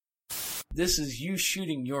This is you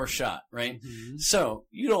shooting your shot, right? Mm-hmm. So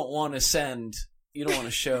you don't want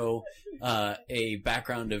to show a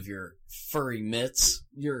background of your furry mitts,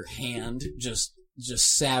 your hand just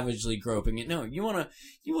savagely groping it. No, you want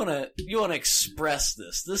to express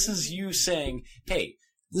this. This is you saying, "Hey,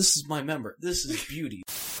 this is my member. This is beauty."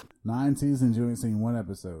 9 seasons, you ain't seen one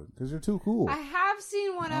episode because you're too cool. I have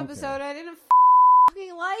seen one episode. I didn't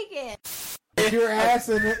fucking like it. If your ass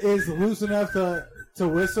is loose enough to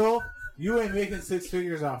whistle, you ain't making 6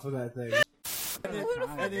 figures off of that thing. Who the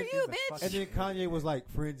fuck are you, bitch? And then Kanye was like,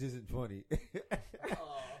 "Friends isn't funny,"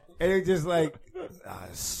 and it just like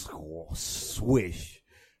swish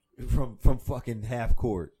from fucking half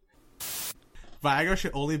court. Viagra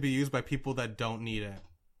should only be used by people that don't need it.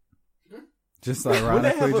 Just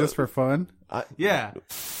ironically, just for fun. Yeah.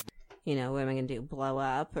 You know, what am I gonna do? Blow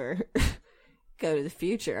up or go to the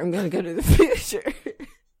future? I'm gonna go to the future.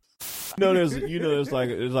 There's like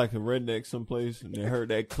a redneck someplace, and they heard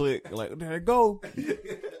that click, like, there it go,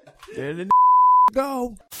 there the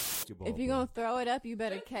go. If you're gonna throw it up, you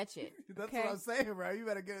better catch it. That's what I'm saying, bro. You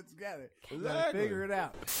better get it together. You better figure it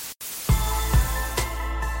out.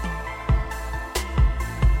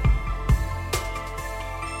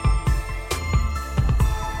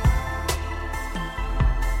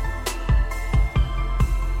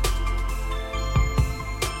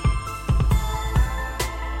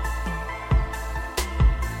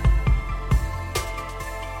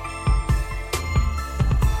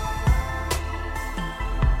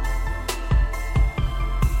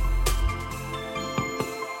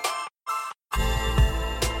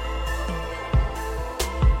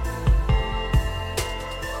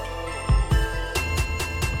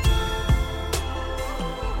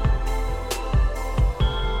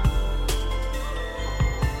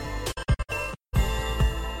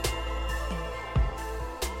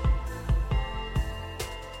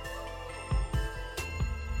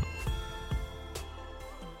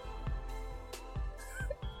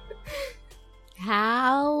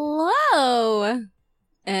 Hello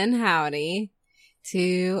and howdy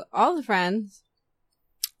to all the friends,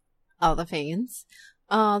 all the fans,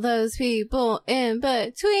 all those people in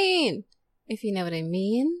between. If you know what I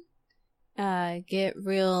mean, get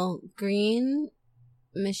real green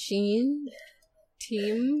machine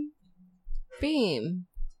team beam.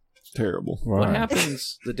 Terrible. What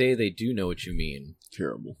happens the day they do know what you mean?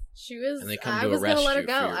 Terrible. And they come I to was arrest gonna let her you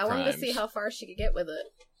go. for your I wanted to crimes. see how far she could get with it.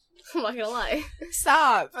 I'm not gonna lie.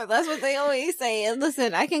 Stop. That's what they always say. And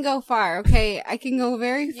listen, I can go far, okay? I can go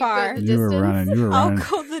very far. the You were distance? running. I'll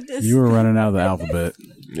go the distance. You were running out of the alphabet.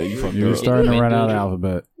 Yeah, You were starting to run out of the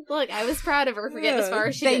alphabet. Look, I was proud of her for getting as far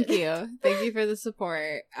as she Thank did. you. Thank you for the support.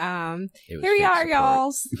 It was Here we fake are, support.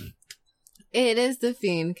 y'all. It is the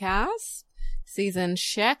Fiendcast, season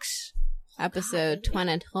 6, episode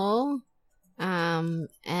 22.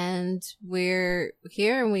 And we're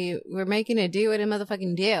here and we're making a do what a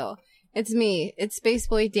motherfucking do. It's me. It's Space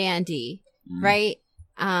Boy Dandy, right?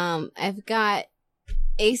 I've got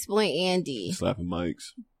Ace Boy Andy, Slapping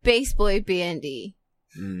mics. Bass Boy Bandy,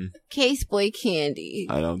 Case Boy Candy,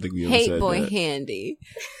 I don't think we ever Hate said Boy that. Handy.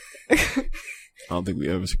 I don't think we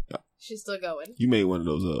ever. She's still going. You made one of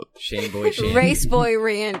those up. Shane Boy Shane. Race Boy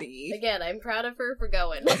Randy. Again, I'm proud of her for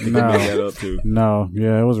going. You made that up too. No,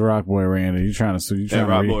 yeah, it was Rock Boy Randy. You trying to That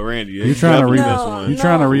Rock Boy Randy. Yeah, You trying to definitely re- missed No. one. You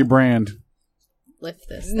trying to rebrand? Lift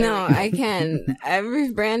this. No, I can. I've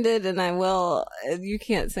rebranded and I will. You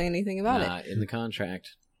can't say anything about it. In the contract,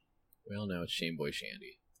 we all know it's Shane Boy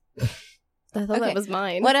Shandy. I thought Okay. that was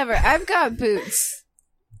mine. Whatever. I've got boots.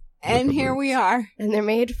 And here we are. And they're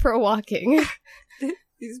made for walking.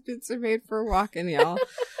 These boots are made for walking, y'all.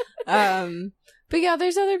 But yeah,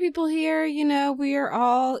 there's other people here. You know, we are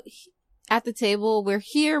all at the table. We're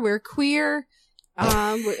here. We're queer. We're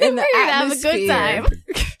in the We're gonna have a atmosphere. good time.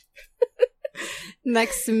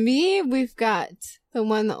 Next to me, we've got the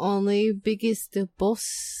one, the only, biggest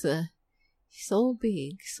boss. So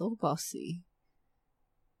big, so bossy.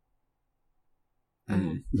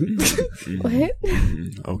 What?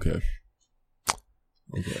 Okay.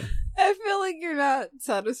 I feel like you're not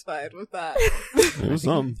satisfied with that. It was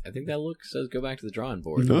something. I think that look says go back to the drawing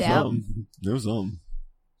board. It was Yeah. something. It was something.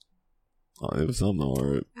 Oh, it was something, all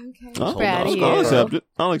right. Okay. Proud of I'll you. accept it.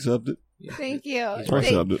 I'll accept it. Thank you. I'll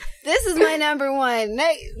accept it. This is my number one.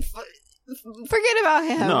 Forget about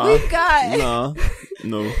him. Nah. We've got Nah.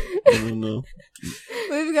 No.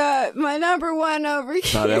 we've got my number one over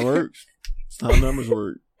That's how here. that works. That's how numbers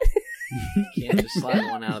work. You can't just slide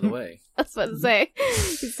one out of the way. I was about to say.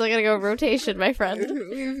 You're still gonna go rotation, my friend.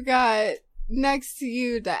 We've got next to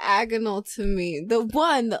you, diagonal to me, the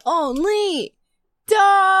one, the only,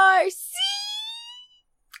 Darcy.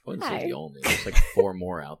 I wouldn't Hi. say the only. There's like 4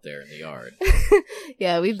 more out there in the yard.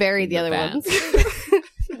 Yeah, we buried the In other the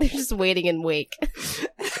ones. They're just waiting in wake.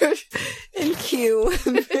 In queue.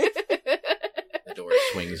 The door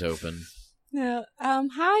swings open. No.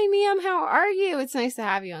 Hi, Miam. How are you? It's nice to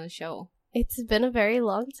have you on the show. It's been a very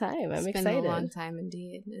long time. I'm It's excited. been a long time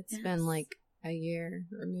indeed. It's been like a year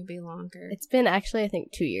or maybe longer. It's been actually, I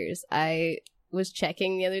think, 2 years. I was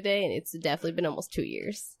checking the other day, and it's definitely been almost 2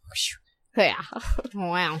 years. Yeah,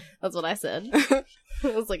 Wow. that's what I said. I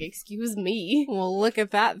was like, excuse me. Well, look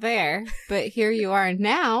at that there. But here you are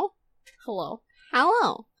now. Hello.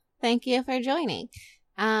 Hello. Thank you for joining.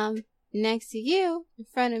 Next to you, in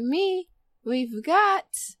front of me, we've got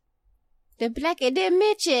the Blekke de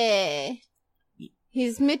Mitchie.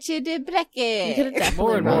 He's Mitchie de You could have Blekke. definitely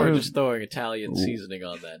More and wrote- more just throwing Italian seasoning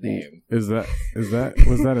on that name. Was that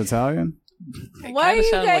Italian? It Why are kinda you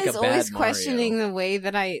sounded like guys a bad always Mario. questioning the way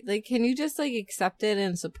that I like? Can you just like accept it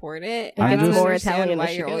and support it? I I don't just- More understand Italian why as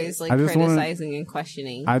she you're goes. always like I just wanna- criticizing and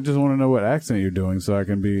questioning. I just want to know what accent you're doing so I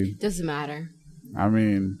can be. Doesn't matter. I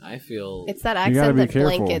mean, I feel It's that You gotta accent be that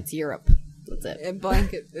careful. blankets Europe. That's it.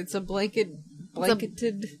 It's a blanketed.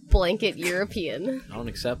 Blanket European. I don't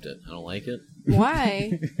accept it. I don't like it.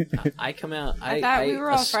 Why? I come out. I thought we were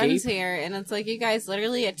all escape. friends here, and it's like you guys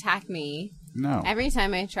literally attack me no. every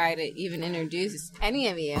time I try to even introduce any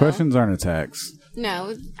of you. Questions aren't attacks.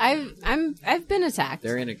 No, I've been attacked.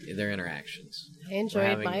 They're interactions. I enjoyed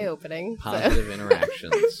having my opening. so- Positive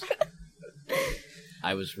interactions.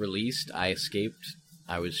 I was released. I escaped.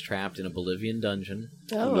 I was trapped in a Bolivian dungeon.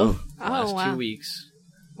 Oh. Last wow. 2 weeks.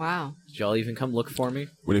 Wow. Did y'all even come look for me?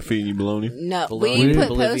 Were they feeding you bologna? No, Bologna, we put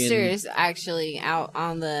Bolivian- posters actually out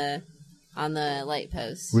on the light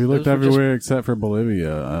posts. We looked Those were everywhere except for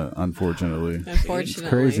Bolivia, unfortunately. It's Unfortunately,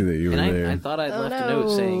 crazy that you were And there. I thought I'd Oh, left a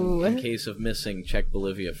note saying, no. in case of missing, check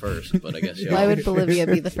Bolivia first. But I guess y'all. Why would Bolivia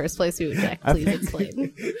be the first place we would check? Please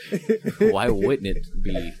explain. Why wouldn't it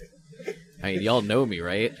be? I mean, y'all know me,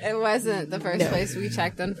 right? It wasn't the first place we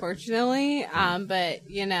checked, unfortunately. But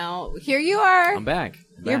you know, here you are. I'm back.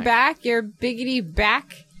 You're back. You're biggity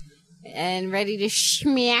back, and ready to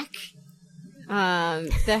schmack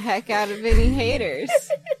the heck out of any haters.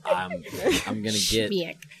 I'm gonna get.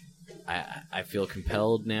 Schmeck. I feel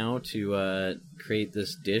compelled now to create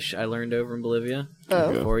this dish I learned over in Bolivia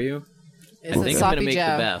Oh. for you. It's I a think I'm sloppy gonna make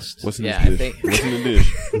Joe. the best. What's in yeah, this I dish? think What's in the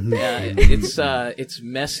dish? it's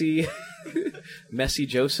messy, messy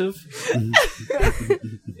Joseph.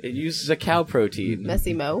 It uses a cow protein.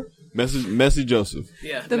 Messy Mo. Messy Joseph.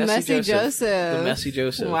 Yeah, The messy Joseph. The messy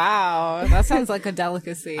Joseph. Wow, that sounds like a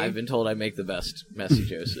delicacy. I've been told I make the best messy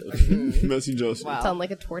Joseph. Messy Joseph. Wow. Sound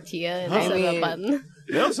like a tortilla and I instead of a mean- bun.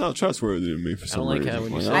 They don't sound trustworthy to me for I some don't like reason. how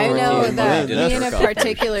when you Like, say I tortilla, know tortilla, that that's me and a for coffee.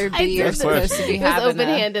 particular I bee are did supposed to be It was having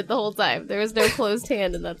open-handed the whole time. There was no closed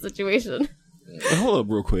hand in that situation. Hey, hold up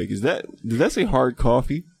real quick. Did that say hard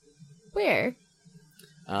coffee? Where?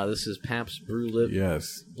 This is Pabst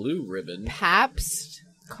Yes. Blue Ribbon Pabst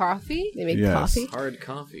coffee. They make Yes. coffee? hard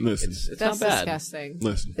coffee. Listen. It's That's not bad. disgusting.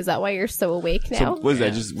 Listen. Is that why you're so awake So now? what is that?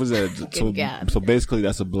 Yeah. Just what is that? Good God. So basically,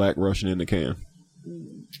 that's a Black Russian in the can.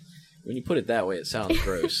 When you put it that way, it sounds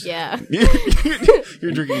gross. Yeah.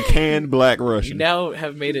 You're drinking canned Black You Russian. now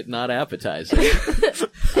have made it not appetizing. I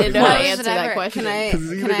didn't know how Why to was answer it that ever? question.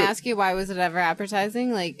 Can I ask you why was it ever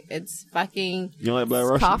appetizing? Like it's fucking You don't like Black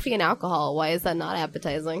Russian? Coffee and alcohol. Why is that not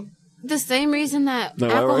appetizing? the same reason that No,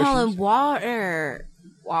 why alcohol Russians? and water.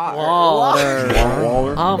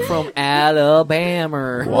 Waller. I'm from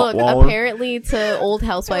Alabama. Look, Waller. apparently to old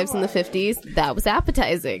housewives in the 50s, that was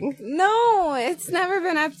appetizing. No, it's never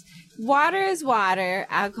been water is water.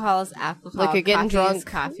 Alcohol is alcohol. Look, you're getting coffee is drunk.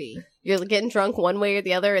 coffee. You're getting drunk one way or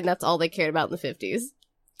the other, and that's all they cared about in the 50s.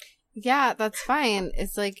 Yeah, that's fine.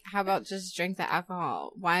 It's like, how about just drink the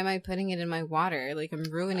alcohol? Why am I putting it in my water? Like I'm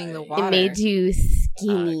ruining the water. It made you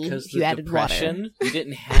skinny Because if you the added depression, water. you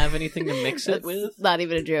didn't have anything to mix it That's with. not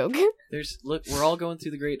even a joke. Look, we're all going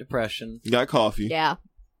through the Great Depression. Got coffee. Yeah.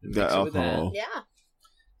 Got Mix it with that. alcohol. Yeah.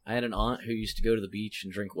 I had an aunt who used to go to the beach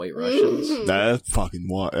and drink White Russians. That's fucking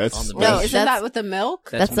what? On That's the No, beach. isn't That's- that with the milk?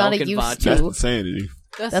 That's not milk a and used vodka. to. that's insanity.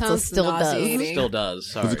 That That's a sounds still does. nauseating. Still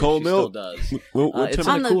does. Sorry. Is it cold she milk? Still does. What It's temperature?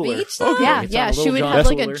 On in the a cooler. beach, though? Yeah, It's yeah. on a She little would jar have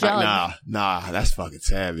like a cooler. jug. Nah, that's fucking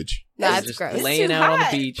savage. That's just gross. laying too out on the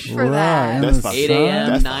hot beach. for that. in That's the fucking 8 sun? a.m.,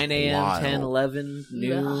 That's 9 a.m., wild. 10, 11,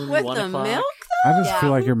 noon, With 1 the o'clock. milk, I just Yeah. feel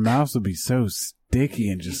like your mouth would be so sticky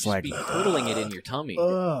and just Just like. be curdling it in your tummy. Ugh.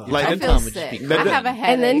 Your Like, I tum that- feel tum would just sick. be That- I have a curdling.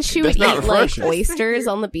 headache. And then she would That's not eat like refreshing. oysters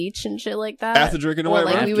on the beach and shit like that. After drinking the or White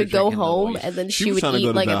like Russian? we would After go drinking the home White- and then She she was would trying to eat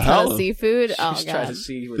go to like a ton of Valhalla. seafood. Oh She's trying to god.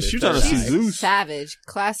 see where She the trying to see third eye- Zeus. Savage,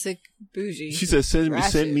 classic, bougie. She said, "Send me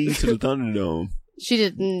Ratchet. to the Thunderdome." She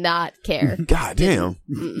did not care. God damn.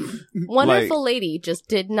 Wonderful lady, just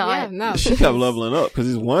did not. Yeah, no. She kept leveling up because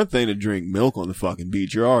it's one thing to drink milk on the fucking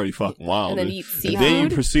beach. You're already fucking wild. And then eat And then you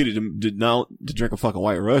seafood. proceeded to drink a fucking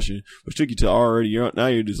White Russian, which took you to already. Now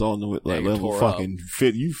you're just on the like Now you're level tore fucking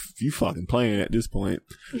fit. You fucking playing at this point.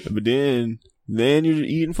 But then you're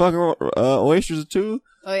eating fucking oysters too.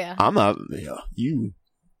 Oh yeah. I'm not. Yeah, you.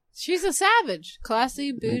 She's a savage.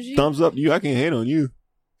 Classy, bougie. Thumbs up to you. I can't hate on you.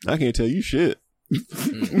 I can't tell you shit.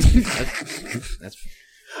 That's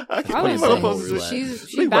I can't Honestly, what I'm supposed to say.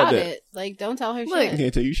 she's Think about about that. it. Like, don't tell her Look. I shit.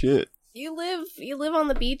 can't tell you shit. You live on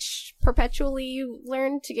the beach perpetually. You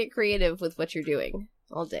learn to get creative with what you're doing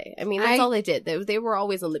all day. I mean, that's all they did. They were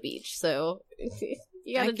always on the beach, so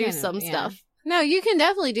you got to do some stuff. No, you can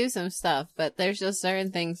definitely do some stuff, but there's just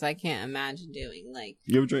certain things I can't imagine doing. Like,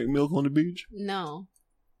 You ever drink milk on the beach? no.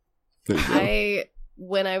 There you go.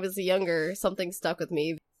 When I was younger, something stuck with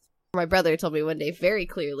me. My brother told me one day very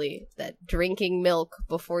clearly that drinking milk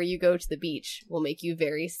before you go to the beach will make you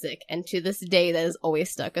very sick. And to this day, that has always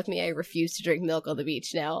stuck with me. I refuse to drink milk on the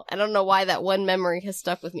beach now. I don't know why that one memory has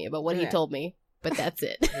stuck with me about what he told me, but that's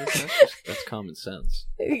it. that's common sense.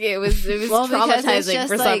 It was Well, because it's traumatizing just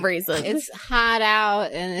for like, some reason. It's hot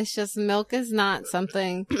out, and it's just milk is not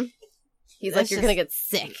something. He's like, It's you're just- gonna get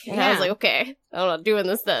sick. And I was Yeah. like, okay, I'm not doing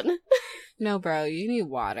this then. No, bro, you need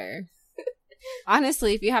water.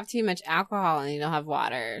 Honestly, if you have too much alcohol and you don't have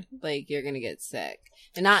water, like, you're gonna get sick.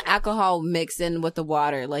 And not alcohol mixed in with the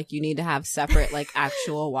water. Like, you need to have separate, like,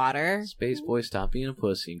 actual water. Space boy, stop being a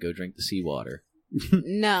pussy and go drink the seawater.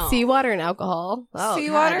 No. Seawater and alcohol. Oh,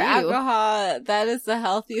 Seawater, God, ew. alcohol, that is the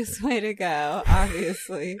healthiest way to go,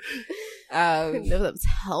 obviously. I didn't know that was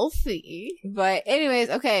healthy. But anyways,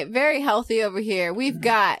 okay, very healthy over here. We've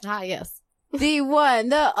got yes. the one,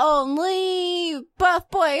 the only Buff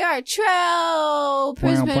Boy Artrell.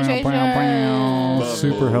 Prison penetration.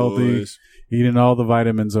 Super healthy. Eating all the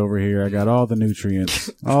vitamins over here. I got all the nutrients.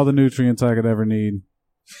 All the nutrients I could ever need.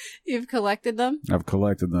 You've collected them? I've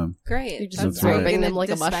collected them. Great. You're just That's absorbing great. them like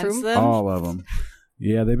a Dispense mushroom? them? All of them.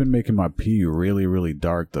 Yeah, they've been making my pee really, really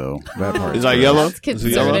dark, though. That part Is that yellow? That's Is it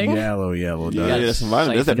yellow? concerning. Yellow. Yeah, that's some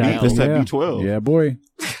vitamin. That's that Yeah. B12. Yeah, boy.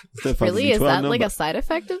 That fucking Really? Is B12 that like number. a side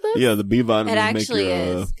effect of this? Yeah, the B vitamins It actually make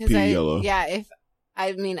your is. pee yellow. Yeah, if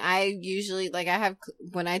I mean, I usually, like, I have,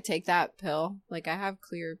 when I take that pill, like, I have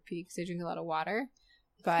clear pee because I drink a lot of water.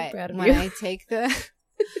 But proud of when you. I take when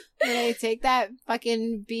I take that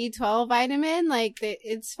fucking B12 vitamin, like,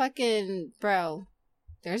 it's fucking, bro,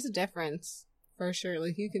 there's a difference. For sure.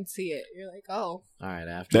 Like, you can see it. You're like, oh. All right,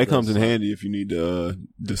 after That comes in this, handy if you need to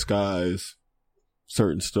disguise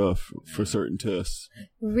certain stuff for certain tests.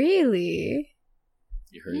 Really?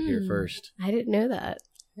 You heard it here first. I didn't know that.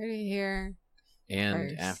 Heard it here. And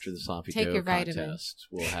First. after the sloppy Take Joe your vitamin. contest,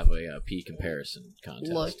 we'll have a pee comparison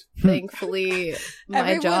contest. Look, thankfully, my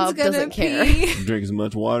Everyone's job gonna doesn't care. pee. Drink as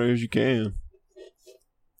much water as you can.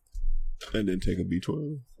 And then take a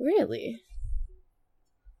B12. Really?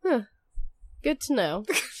 Huh. Good to know.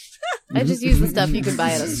 I just use the stuff you can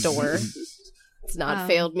buy at a store. It's not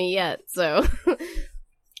failed me yet, so.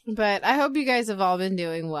 But I hope you guys have all been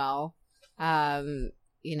doing well.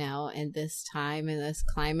 You know, in this time, in this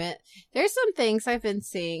climate. There's some things I've been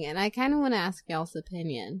seeing, and I kind of want to ask y'all's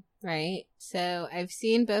opinion, right? So I've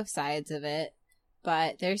seen both sides of it,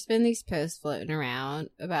 but there's been these posts floating around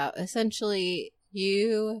about essentially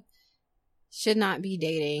you should not be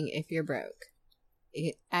dating if you're broke.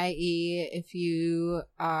 I.e., if you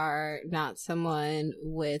are not someone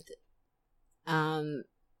with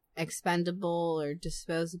expendable or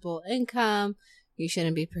disposable income, you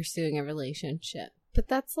shouldn't be pursuing a relationship. But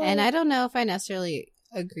that's like. And I don't know if I necessarily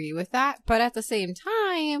agree with that, but at the same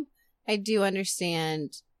time, I do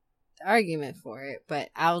understand the argument for it. But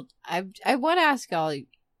I want to ask y'all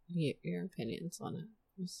your opinions on it.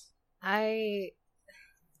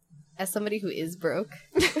 As somebody who is broke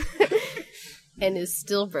and is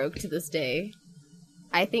still broke to this day,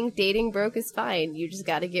 I think dating broke is fine. You just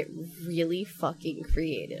got to get really fucking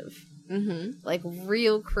creative. Mm-hmm. Like,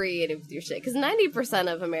 real creative with your shit. Because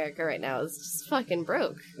 90% of America right now is just fucking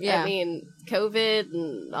broke. Yeah. I mean, COVID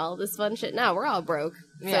and all this fun shit. Now, we're all broke.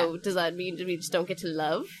 So, Yeah. does that mean we just don't get to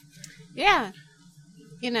love? Yeah.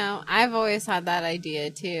 You know, I've always had that idea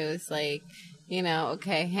too. It's like, you know,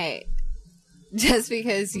 okay, hey, just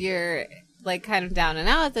because you're like kind of down and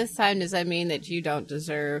out at this time, does that mean that you don't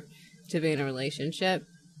deserve to be in a relationship?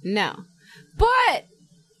 No. But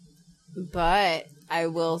I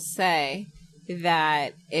will say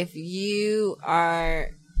that if you are,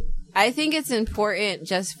 I think it's important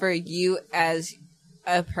just for you as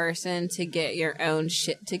a person to get your own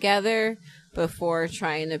shit together before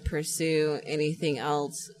trying to pursue anything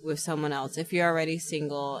else with someone else. If you're already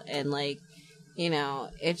single and like, you know,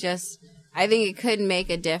 it just, I think it could make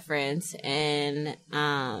a difference in,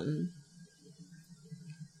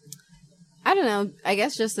 I don't know, I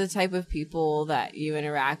guess just the type of people that you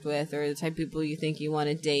interact with or the type of people you think you want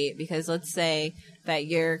to date. Because let's say that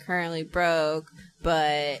you're currently broke,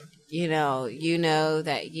 but you know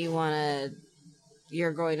that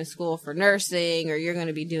you're going to school for nursing, or you're going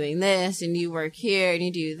to be doing this and you work here and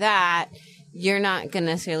you do that. You're not going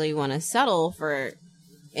to necessarily want to settle for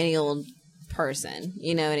any old person.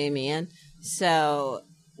 You know what I mean? So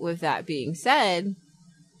with that being said,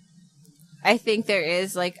 I think there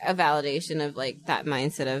is like a validation of like that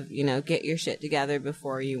mindset of, you know, get your shit together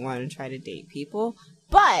before you want to try to date people.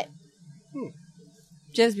 But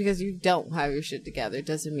just because you don't have your shit together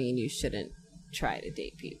doesn't mean you shouldn't try to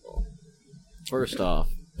date people. First off,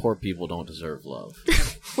 poor people don't deserve love.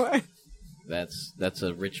 What? That's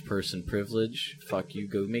a rich person privilege. Fuck you,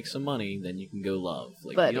 go make some money, then you can go love.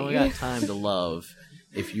 Like, Buddy. you don't got time to love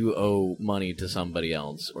if you owe money to somebody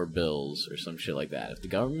else or bills or some shit like that. If the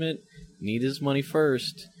government need his money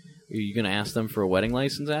first, are you gonna ask them for a wedding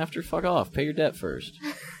license after? Fuck off. Pay your debt first.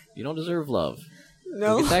 You don't deserve love.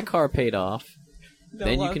 No. Go get that car paid off. No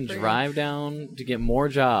then you love can for drive down to get more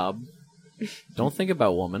job. Don't think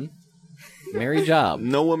about woman. Marry job.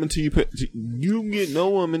 No woman till you pay. You get no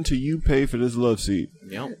woman till you pay for this love seat.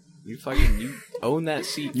 Yep. You own that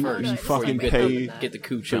seat first. You before fucking you pay get the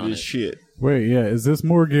cooch for on this it. shit. Wait, yeah. Is this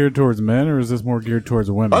more geared towards men or is this more geared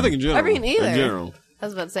towards women? I think in general. I mean, either. In general. I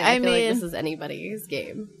was about to say, I I feel mean- like this is anybody's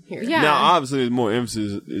game here. Yeah. Now, obviously, there's more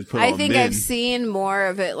emphasis is put I on think men. I've seen more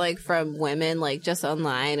of it like from women, like just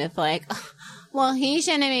online. If like, well, he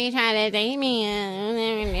shouldn't be trying to date me,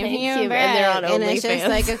 Thank and you, and they're on and it's just OnlyFans.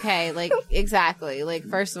 like, okay, like exactly, like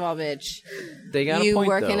first of all, bitch, They got you a point,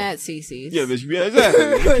 working though. at CC's, Yeah, bitch. Yeah, exactly.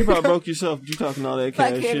 Bitch, you probably broke yourself. You talking all that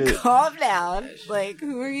kind of fucking shit. calm down. Like,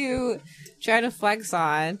 who are you trying to flex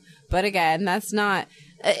on? But again, that's not.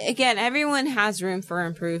 Again, everyone has room for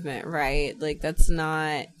improvement, right? Like that's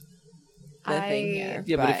not the thing here.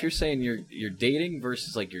 Yeah, but if you're saying you're dating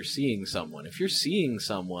versus like you're seeing someone, if you're seeing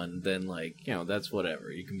someone, then like, you know, that's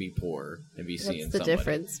whatever. You can be poor and be seeing What's the somebody.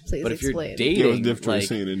 difference? Please But if you're explain. dating, It was different like,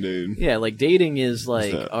 seeing and dating. yeah, like dating is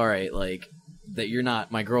like, that? all right, like that you're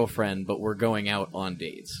not my girlfriend, but we're going out on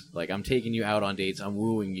dates. Like I'm taking you out on dates. I'm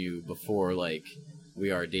wooing you before like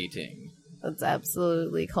we are dating. That's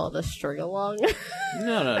absolutely called a string along.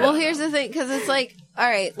 No. Well, here's the thing, because it's like, all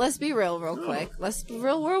right, let's be real quick. Let's be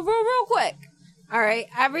real quick. All right,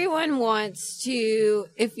 everyone wants to,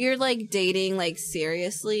 if you're like dating like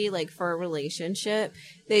seriously, like for a relationship,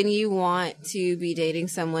 then you want to be dating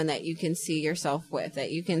someone that you can see yourself with,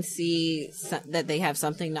 that you can see that they have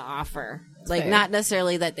something to offer. Like, Fair. not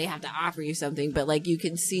necessarily that they have to offer you something, but like you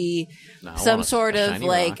can see No, I some want sort a of shiny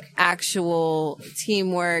like rock. actual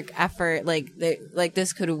teamwork effort, like like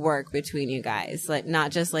this could work between you guys, like not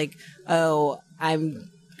just like, oh, I'm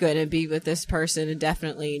gonna be with this person and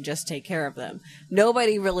definitely just take care of them.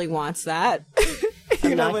 Nobody really wants that.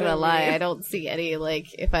 I'm not what gonna I lie, mean? I don't see any, like,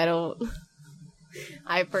 if I don't,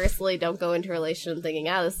 I personally don't go into a relationship thinking,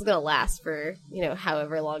 this is gonna last for, you know,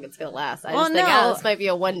 however long it's gonna last. I Well, just think, no. this might be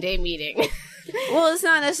a one-day meeting. Well, it's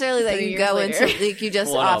not necessarily that 3 you years go later. into like you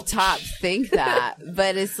just Well, off top think that,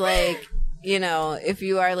 but it's like, you know, if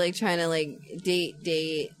you are like trying to like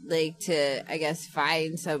date like to, I guess,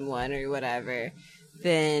 find someone or whatever,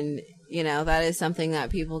 then you know that is something that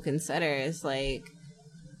people consider. Is like,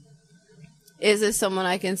 is this someone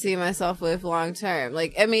I can see myself with long term?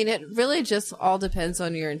 Like, I mean, it really just all depends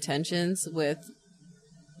on your intentions with,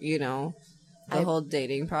 you know, the whole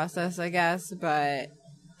dating process, I guess. But,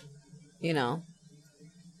 you know,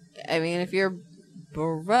 I mean, if you're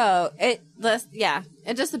broke, it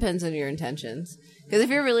just depends on your intentions. Because if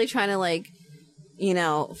you're really trying to, like, you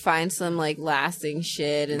know, find some, like, lasting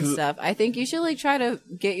shit and stuff, I think you should, like, try to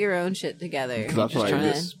get your own shit together. Because I feel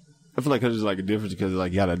like Just I feel like there's like a difference because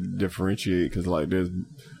like you gotta differentiate because like there's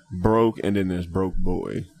broke and then there's broke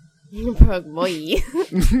boy. Broke boy. You know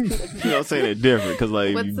what I'm saying? They're different because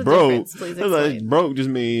like What's you the broke. difference? Please It's like explain. broke just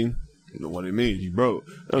mean you know what it means. You broke.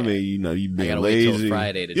 I mean you know you I being gotta wait lazy. till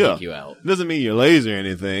Friday to yeah. take you out. It doesn't mean you're lazy or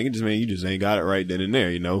anything. It just means you just ain't got it right then and there.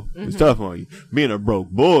 You know it's tough on you. Being a broke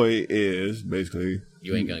boy is basically.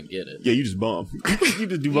 You ain't gonna get it. Yeah, you just bum. You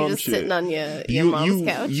just do You're bum just shit. sitting on your mom's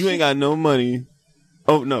couch. You ain't got no money.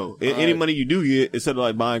 Oh no! Any money you do get, instead of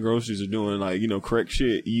like buying groceries or doing like you know correct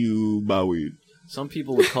shit, you buy weed. Some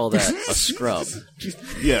people would call that a scrub.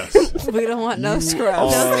 Yes. we don't want no scrubs. All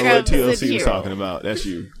what scrubs is TLC was hero. talking about. That's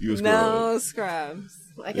you. You a scrub. No scrubs.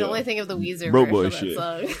 I can Yeah. only think of the Weezer Broke version boy of that shit.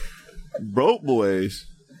 song. Broke boys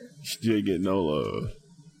still get no love.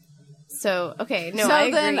 So, okay, no, so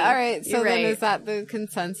I then, agree. all right. So You're then, right. is that the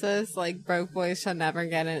consensus? Like, broke boys should never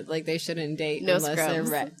get it. Like, they shouldn't date No unless they're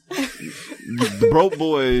scrubs. The broke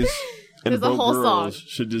boys and There's a broke whole girls song.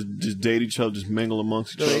 should just date each other, just mingle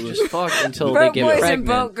amongst each They other. just fuck until Broke they boys get and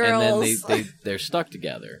broke pregnant, and then girls. they're stuck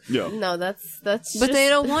together. Yeah. No, that's But just, they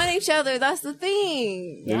don't want each other. That's the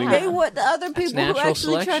thing. Yeah. They want the other people who natural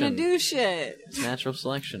actually trying to selection. do shit. It's natural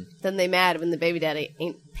selection. Then they mad when the baby daddy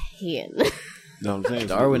ain't paying. No, I'm saying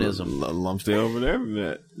Darwinism. Let them stay over there,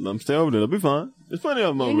 man. Let them stay over there. They'll be fine. There's plenty of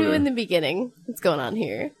them You over knew there. in the beginning what's going on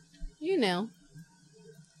here. You know.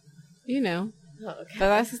 You know. Oh, okay. But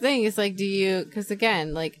that's the thing. It's like, do you? Because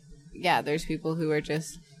again, like, yeah, there's people who are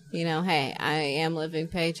just, you know, hey, I am living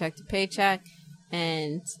paycheck to paycheck,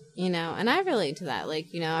 and you know, and I relate to that.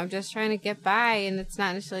 Like, you know, I'm just trying to get by, and it's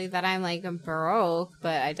not necessarily that I'm broke,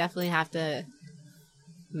 but I definitely have to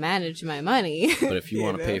manage my money. But if you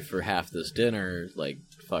want to pay for half this dinner, like,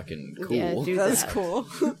 fucking cool. Yeah, do That's that. cool.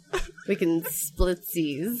 We can split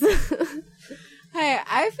seas. Hey,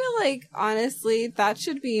 I feel like honestly that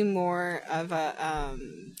should be more of a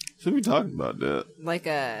Should we talking about that? like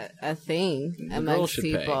a thing The girl amongst should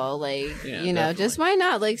pay. people. Like, Yeah, you know, definitely. just why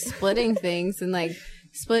not like splitting things and like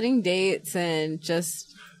splitting dates and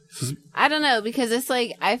just I don't know, because it's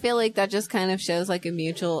like I feel like that just kind of shows like a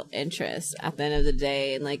mutual interest at the end of the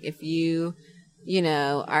day. And like if you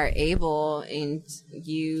know, are able and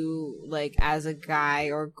you like as a guy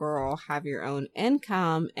or girl have your own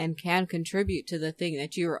income and can contribute to the thing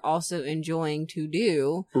that you are also enjoying to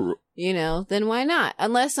do, you know, then why not?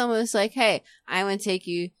 Unless someone's like, hey, I want to take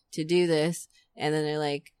you to do this. And then they're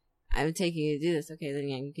like, I would take you to do this. Okay, then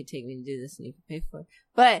yeah, you can take me to do this and you can pay for it.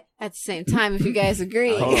 But at the same time, if you guys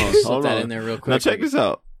agree. Hold on, Slip hold that on. in there real quick. Now check this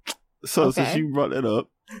out. So Okay. since you brought that up,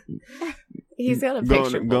 He's got a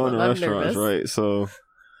picture. going to I'm restaurants, nervous. right?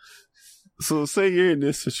 So say you're in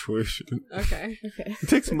this situation. Okay. Okay. You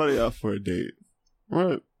take somebody out for a date,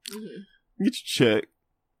 right? Mhm. Get your check.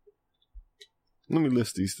 Let me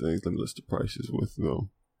list these things. Let me list the prices with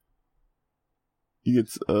them. You get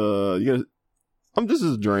this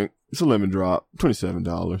is a drink. It's a lemon drop,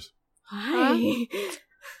 $27. Hi.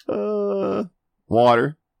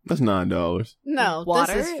 Water. That's $9. No,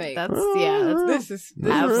 Water? this is fake. That's this is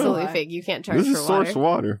absolutely real. fake. You can't charge This is for water. sourced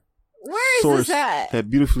water. Where is Sourced. this at? That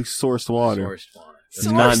beautifully sourced water. Sourced water. It's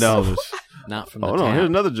 $9. Not from the Hold on, tap. here's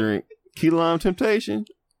another drink. Key Lime Temptation,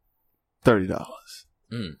 $30.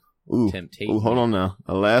 Mm. Ooh, Temptation. ooh, hold on now.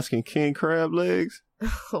 Alaskan King Crab Legs,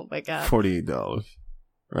 Oh my god. $48.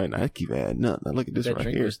 Right now, I keep adding up. Now look at this That right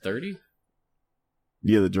drink here. was 30?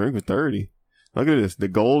 Yeah, the drink was 30. Look at this. The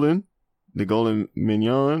golden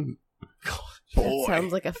mignon. That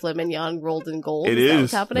sounds like a filet mignon rolled in gold. It Is that is.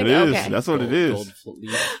 what's happening? It is. Okay. That's what it is. Who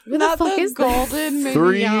the Not fuck the is golden this?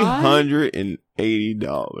 mignon.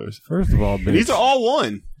 $380. First of all, bitch. And these are all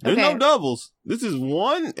one. There's Okay. no doubles. This is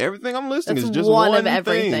one. Everything I'm listing That's is just one one of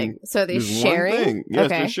everything. thing. So are they Just one sharing? thing. Yes,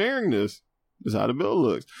 Okay. they're sharing this. This is how the bill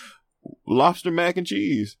looks. Lobster mac and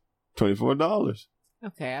cheese, $24.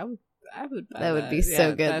 Okay, I would buy That would be so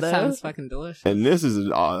good, That though. sounds fucking delicious. And this is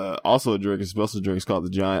also a drink, a special drink. It's called the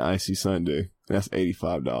Giant Icy Sundae. That's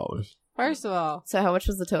 $85. First of all, So how much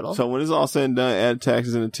was the total? So when it's all said and done, add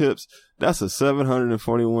taxes and the tips, that's a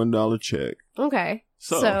 $741 check. Okay.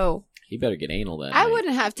 So- So He better get anal that I night.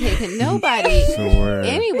 wouldn't have taken nobody Swear.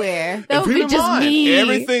 anywhere. that And would keep be in just mind, me.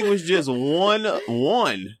 Everything was just one.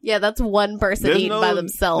 Yeah, that's one person There's eating no- by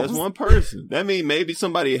themselves. That's one person. That means maybe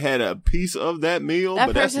somebody had a piece of that meal, That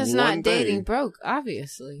but that's person's one not dating thing. broke,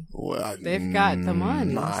 obviously. Well, They've got the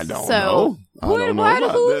money. I don't So, know. I Who, don't know why-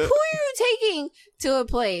 about who that. are you taking to a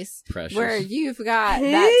place Precious. where you've got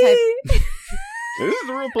that type? This is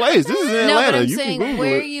a real place. This is in No, Atlanta. but I'm You saying, can Google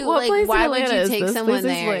where it. you What place in why would Atlanta you is take this? someone Please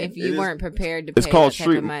there explain. if you weren't prepared to It's pay called that type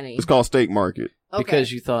street. of money? It's called Steak Market. Okay.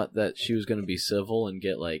 Because you thought that she was going to be civil and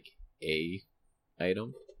get, like, a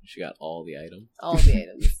item. She got all the item. All the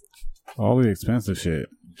items. All the expensive shit.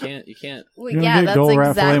 You can't. Well, You don't yeah, get that's gold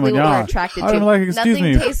wrap filet exactly what we're mignon. attracted I'm to. like, excuse Nothing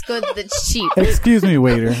me. tastes good that's cheap. Excuse me,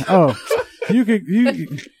 waiter. Oh,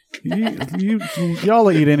 y'all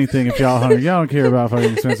will eat anything if y'all hungry. Y'all don't care about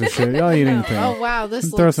fucking expensive shit. Y'all eat anything. Oh wow, this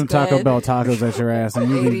Throw looks some Taco good. Bell tacos at your ass, and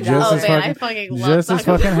you'll be just Oh as man, I fucking, fucking love just as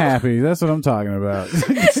Taco fucking Bell. happy. That's what I'm talking about.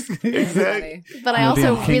 Exactly. But I Oh,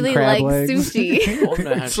 also damn, king really crab like legs. sushi. I don't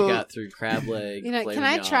know how So- she got through crab leg. You know, filet can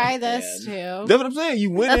I mignon, try this and- too? That's what I'm saying.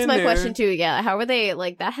 You went That's in my there. question too. Yeah, how were they?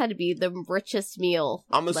 Like that had to be the richest meal.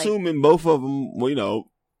 I'm Like, assuming both of them. Well, you know,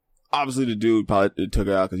 obviously the dude probably took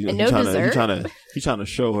her out because And he's no trying to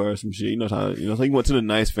show her some shit. You know, so he went to the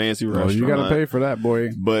nice fancy Oh, restaurant. you gotta pay for that, boy.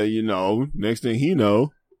 But you know, next thing he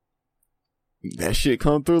know, that shit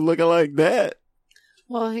come through looking like that.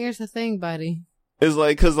 Well, here's the thing, buddy. It's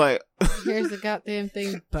like, cause like, Here's the goddamn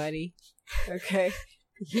thing, buddy. Okay.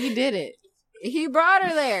 He did it. He brought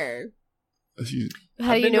her there.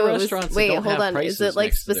 How do you know it was? Wait, hold on. Is it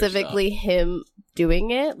like specifically him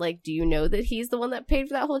doing it? Like, do you know that he's the one that paid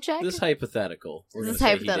for that whole check? This is hypothetical. This is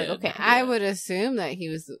hypothetical. Okay, I would assume that he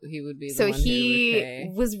would be. The one he who would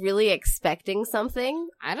pay. was really expecting something.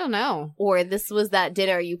 I don't know. Or this was that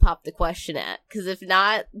dinner you popped the question at. Because if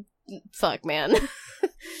not, fuck, man.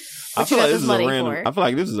 I feel like this is a random. I feel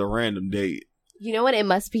like this is a random date. You know what? It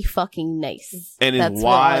must be fucking nice. And it's That's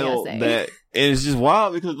wild that, and it's just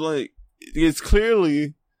wild because like it's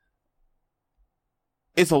clearly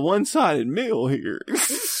it's a one-sided meal here.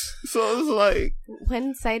 So it's like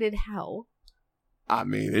one-sided how? I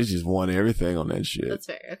mean, it's just won everything on that shit. That's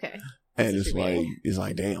fair. Okay. And it's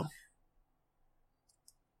like damn.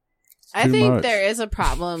 I think there is a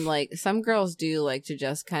problem. Like some girls do like to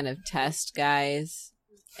just kind of test guys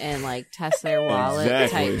and like test their wallet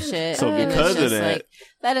type shit. So and because it's just of that, like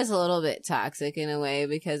that is a little bit toxic in a way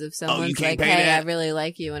because if someone's like, "Hey, I really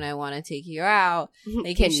like you and I want to take you out,"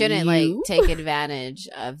 they shouldn't like take advantage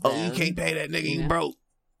of them. Oh, you can't pay that nigga, you broke.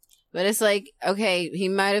 But it's like, okay, he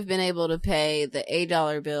might have been able to pay the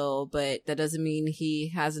 $8 bill, but that doesn't mean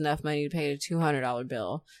he has enough money to pay the $200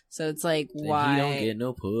 bill. So it's like, why? He don't get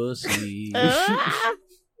no pussy.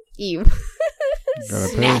 You.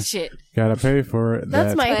 Snatch it. Gotta pay for it.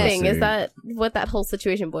 That's my thing. Is that what that whole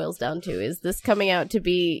situation boils down to? Is this coming out to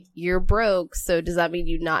be you're broke? So does that mean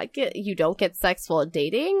you don't get sex while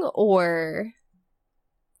dating, or?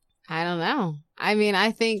 I don't know. I mean,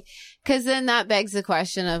 I think because then that begs the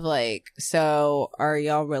question of like, so are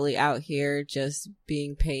y'all really out here just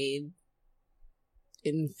being paid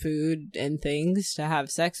in food and things to have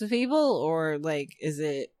sex with people, or like is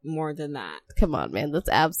it more than that? Come on, man, that's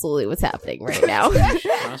absolutely what's happening right now.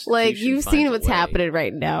 Like you've seen what's happening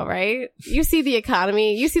right now, right? You see the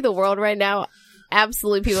economy, you see the world right now.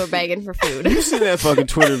 Absolutely, people are begging for food. You seen that fucking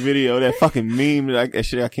Twitter video, that fucking meme that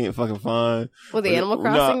I can't fucking find. Well, the Animal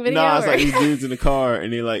Crossing video? Nah, it's like these dudes in the car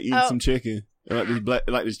and they like eating some chicken. And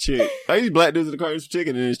like this chick. Like these black dudes in the car eating some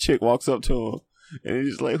chicken and this chick walks up to him. And he's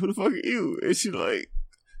just like, who the fuck are you? And she's like,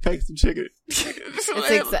 take some chicken.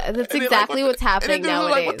 That's exactly what's happening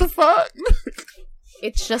nowadays. Like, what the fuck?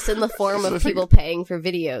 It's just in the form of people paying for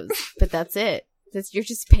videos. But that's it. You're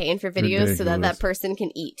just paying for videos so that person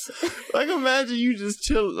can eat. Like, imagine you just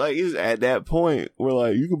chill. Like, it's at that point where,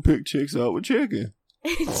 like, you can pick chicks up with chicken.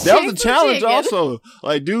 That was a challenge also.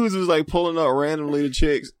 Like, dudes was, like, pulling up randomly to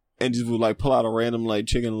chicks and just would, like, pull out a random, like,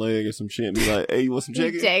 chicken leg or some shit and be like, hey, you want some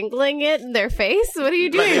chicken? Dangling it in their face? What are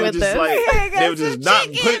you doing with this? Like, they would just not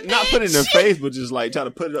put it in their face, but just, like, try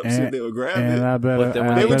to put it up and see if they would grab it. And I bet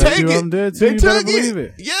they would take it. They took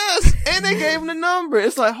it. Yes. And they gave him the number.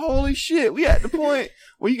 It's like, holy shit. We at the point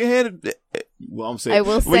where you can hand it. Well, I'm saying, I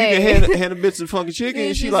will say, where you can hand a bitch some funky chicken,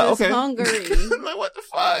 and she like, okay, hungry. I'm like, what the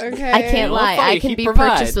fuck? Okay. I can't lie. I can be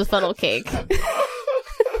purchased with funnel cake.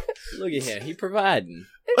 Look at him. He providing.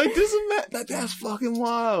 Like this is that's fucking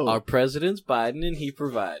wild. Our president's Biden, and he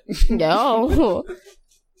providing. No.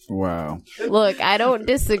 Wow. Look, I don't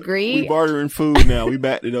disagree. We bartering food now. We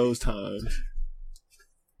back to those times.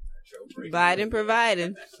 Biden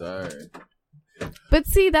providing. Sorry. But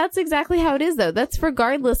see, that's exactly how it is, though. That's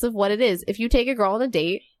regardless of what it is. If you take a girl on a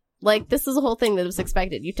date, like, this is a whole thing that was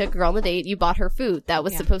expected. You took a girl on a date, you bought her food. That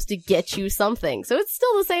was supposed to get you something. So it's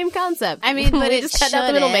still the same concept. I mean, but we just cut out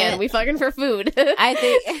the middleman. We fucking for food. I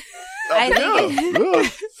think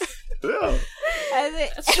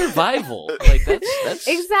That's survival. Like that's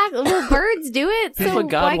exactly. Well, birds do it, so what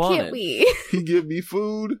God why wanted. can't we? He give me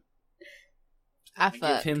food. I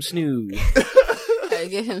fuck. Give him snooze. I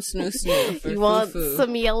give him snoo. You want food.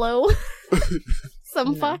 some yellow?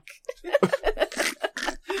 Some fuck?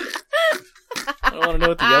 I don't want to know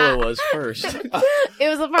what the yellow was first. It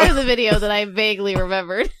was a part of the video that I vaguely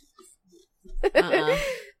remembered.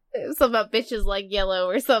 It was something about bitches like yellow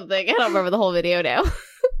or something. I don't remember the whole video now.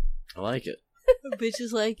 I like it.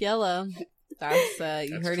 Bitches like yellow. That's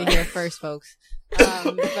you heard it here first, folks.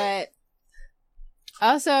 But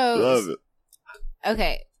also, Love it.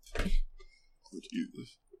 Okay.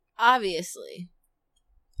 Obviously.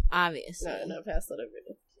 No, pass that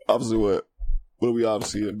over. Obviously what? What are we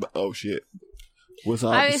obviously? Oh shit. What's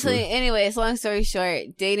obviously, obviously? anyways, long story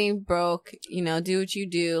short, dating broke, do what you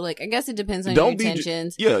do. Like, I guess it depends on your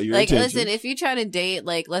intentions. Your like, intentions. listen, if you try to date,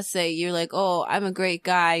 like, let's say you're like, oh, I'm a great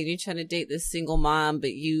guy, and you're trying to date this single mom,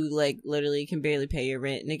 but you, like, literally can barely pay your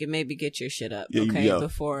rent, nigga, maybe get your shit up,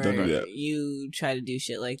 before don't do that. you try to do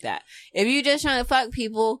shit like that. If you're just trying to fuck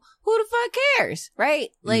people, who the fuck cares, right?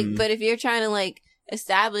 Like, but if you're trying to, like,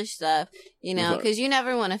 establish stuff, because you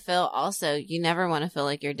never want to feel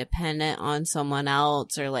like you're dependent on someone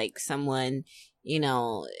else or like someone,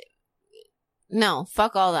 no,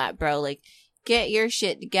 fuck all that, bro. Like, get your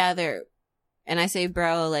shit together. And I say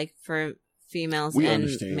bro, like, for females We and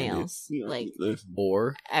understand males. it. Like,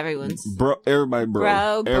 Or everyone's everybody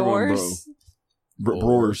bro. Everyone bros.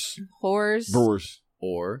 Bros. Whores. Bros.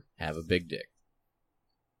 or have a big dick.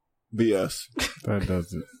 BS. That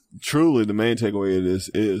does it. Truly, the main takeaway of this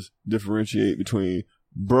is differentiate between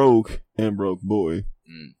broke and broke boy.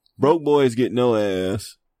 Broke boys get no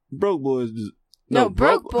ass. Broke boys just... broke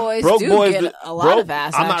boys do get a lot of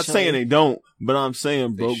ass, I'm not actually. saying they don't, but I'm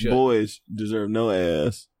saying broke boys deserve no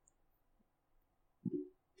ass.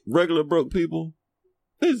 Regular broke people,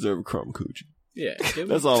 they deserve a crumb coochie. Yeah,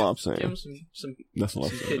 that's all I'm saying. Give them some that's all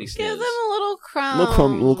I'm saying. Give them a little crumb.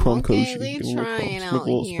 Little crumb okay, coochie. they Give 'em a trying crumb. out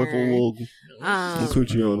Sprinkle here. a little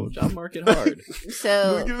coochie on them. Job market hard.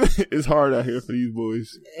 So it's hard out here for these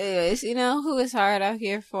boys. anyways, who is hard out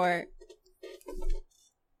here for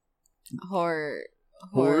horror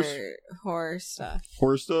stuff?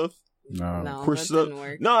 Horror stuff? No. No, that didn't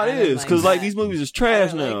work. No, I it didn't is because like these movies is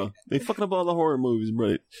trash now. They fucking up all the horror movies,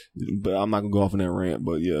 but I'm not gonna go off on that rant.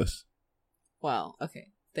 But yes, well, okay,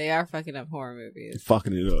 they are fucking up horror movies. they're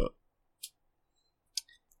fucking it up.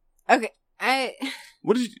 Okay,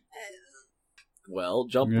 What did you? Well,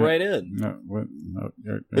 jump Yeah. right in. No, what? No, are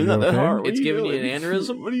It's you not that okay? hard. What It's are giving you doing? an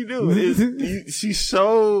aneurysm? What are you doing? She's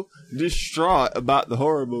so distraught about the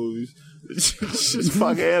horror movies. She's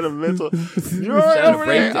fucking had a mental. You're right over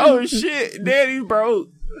there. Oh shit, Dandy's broke.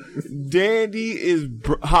 Dandy is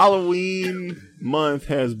Halloween month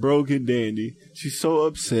has broken Dandy. She's so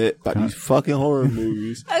upset about these fucking horror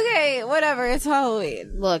movies. okay, whatever. It's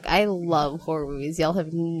Halloween. Look, I love horror movies. Y'all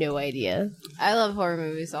have no idea. I love horror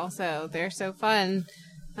movies. Also, they're so fun,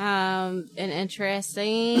 and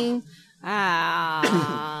interesting.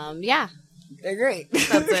 Yeah, they're great.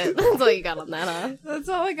 That's it. That's all you got on that, huh? That's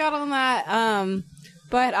all I got on that.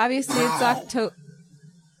 But obviously it's October.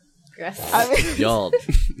 Y'all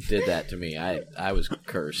did that to me. I was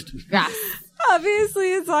cursed.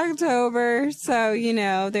 Obviously it's October, so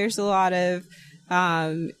there's a lot of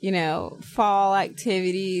fall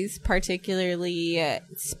activities, particularly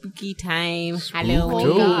spooky time,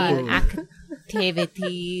 Halloween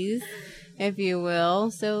activities, if you will.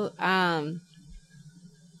 So I've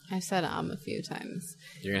said a few times.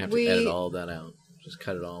 You're gonna have to edit all that out. Just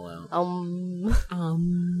cut it all out.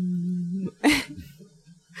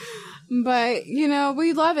 But,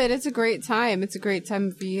 we love it. It's a great time. It's a great time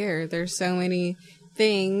of year. There's so many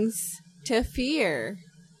things to fear.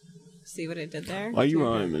 See what I did there? Why you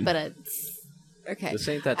rhyming? But it's... Okay. This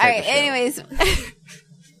ain't that All type right, of show. anyways.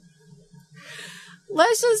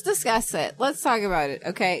 Let's just discuss it. Let's talk about it,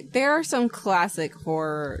 okay? There are some classic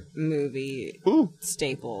horror movie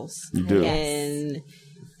staples You do. in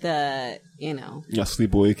the, You got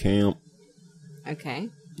Sleepaway Camp. Okay.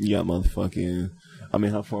 You got motherfucking... I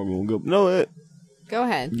mean, how far we gonna go? No, it. Go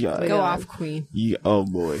ahead. Yeah. Go off, Queen. Yeah. Oh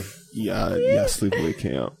boy. Yeah. You got Sleepaway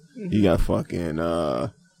Camp. You got fucking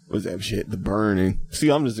what's that shit? The Burning. See,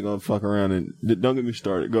 I'm just gonna fuck around and don't get me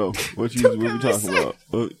started. Go. What you talking about?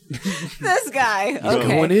 This guy. Okay.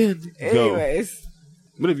 Going in. Anyways.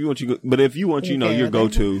 But if you want your go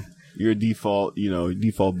to, your default,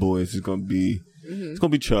 default boys is gonna be it's gonna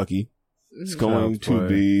be Chucky. It's going to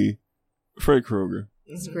be Freddy Krueger.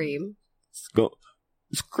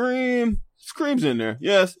 Scream. Scream's in there.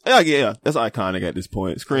 Yes. Yeah. That's iconic at this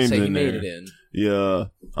point. Scream's So you in made there. it in. Yeah.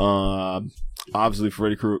 Obviously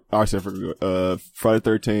Freddy Krueger. Friday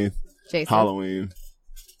 13th. Jason. Halloween.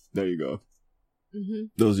 There you go. Mm-hmm.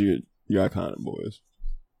 Those are your iconic boys.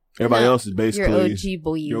 Everybody else is basically your OG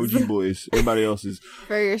boys. Your OG boys. Everybody else is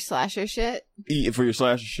For your slasher shit? for your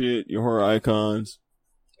slasher shit, your horror icons.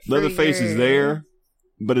 Leatherface is there,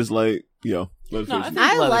 but it's like, Leatherface.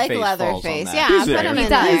 I like Leatherface Leatherface. falls on Yeah, He's put there. him He in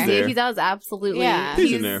does. there. there. He does, absolutely. Yeah.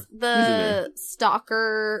 He's in there. The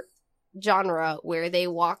stalker genre where they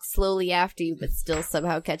walk slowly after you but still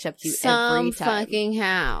somehow catch up to you every time. Fucking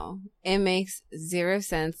how. It makes zero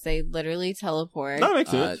sense. They literally teleport. That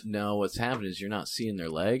makes sense. No, what's happening is you're not seeing their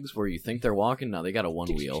legs where you think they're walking. No, they got a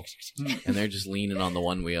one wheel, and they're just leaning on the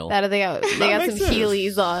one wheel. That they got That some makes sense.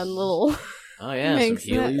 Heelys on little. Oh yeah, Makes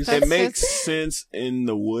some Heelys. sense. It makes sense in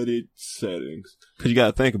the wooded settings because you got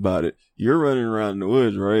to think about it. You're running around in the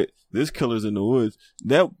woods, right? This killer's in the woods.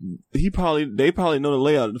 They probably know the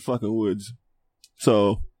layout of the fucking woods.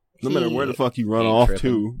 So no matter where the fuck you run Ain't off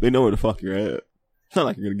tripping. to, they know where the fuck you're at. It's not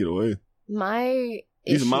like you're gonna get away. My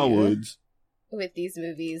These are my issue woods. with these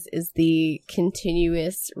movies is the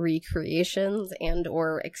continuous recreations and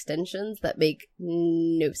or extensions that make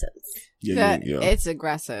no sense. Yeah. It's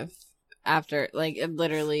aggressive after, like, it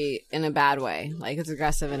literally in a bad way. Like, it's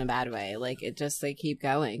aggressive in a bad way. Like, it just, they keep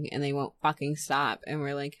going and they won't fucking stop. And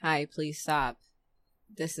we're like, hi, please stop.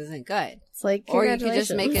 This isn't good. It's like, Or you could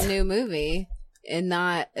just make a congratulations. new movie and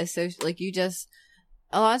not associate, like, you just,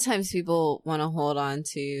 a lot of times people want to hold on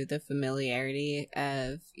to the familiarity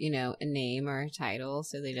of, you know, a name or a title,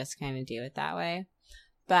 so they just kind of do it that way.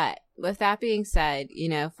 But with that being said, you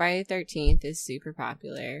know, Friday the 13th is super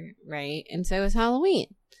popular, right? And so is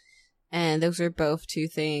Halloween. And those are both two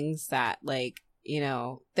things that, like, you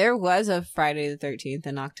know, there was a Friday the 13th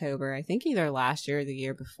in October, I think either last year or the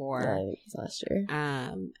year before. Yeah, I think it was last year.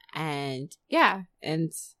 And yeah,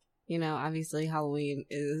 and, you know, obviously Halloween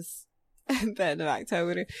is then in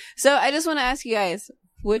October. So I just want to ask you guys,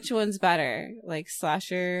 which one's better? Like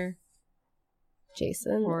slasher?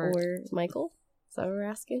 Jason Or- or Michael? Is that what we're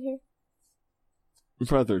asking here?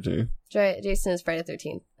 Friday 13th. Jason is Friday the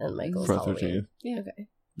 13th and Michael's Friday Halloween. 13th. Yeah. Okay.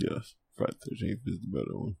 Yes. Friday 13th is the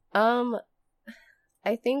better one.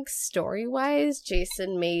 I think story-wise,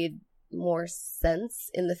 Jason made more sense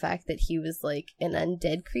in the fact that he was like an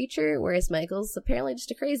undead creature, whereas Michael's apparently just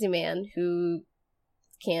a crazy man who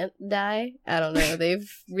can't die. I don't know. They've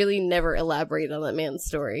really never elaborated on that man's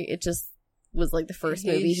story. It just was like the first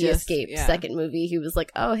He's movie he just- escaped. yeah. Second movie he was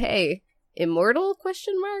like, oh hey, immortal ?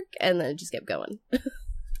 And then it just kept going.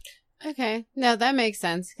 Okay. No, that makes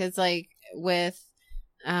sense. Because, like, with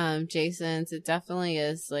Jason's, it definitely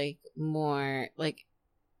is, like, more, like,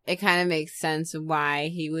 it kind of makes sense why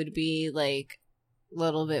he would be, like, a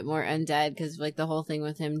little bit more undead. Because, like, the whole thing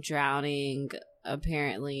with him drowning,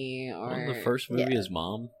 apparently, or... Wasn't the first movie Yeah. his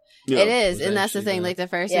mom? Yeah. It is, Was and that's the actually thing. the- Like the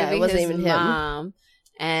first Yeah, it movie, wasn't his even him. mom,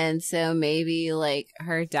 and so maybe like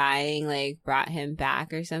her dying like brought him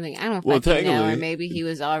back or something. I don't Well, fucking know, or technically- maybe he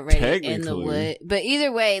was already in the technically- wood. But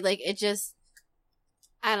either way, like it just,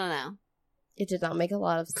 I don't know. It did not make a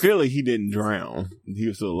lot of sense. Clearly, he didn't drown. He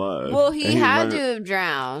was still alive. Well, he And had learned- to have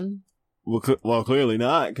drowned. Well, clearly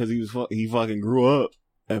not, because he fucking grew up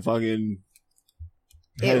and fucking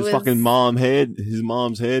had It his was- fucking his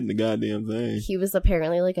mom's head in the goddamn thing. He was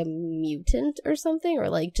apparently like a mutant or something, or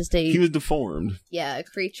like just He was deformed. a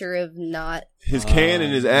creature of not. His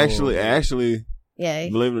canon is actually, Yeah,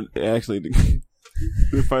 believe it, actually,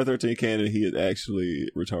 the Friday 13 canon, he is actually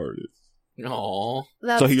retarded. Aww.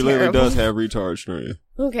 that's So he literally terrible. does have retard strength.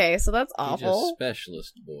 Okay, so that's He's a awful.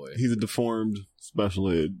 specialist boy. He's a deformed special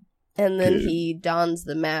ed. And then kid. he dons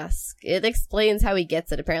the mask. It explains how he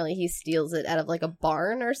gets it. Apparently, he steals it out of like a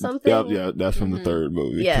barn or something. Yeah, that's from the Mhm. third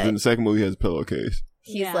movie. Yeah. 'Cause in the second movie, he has a pillowcase.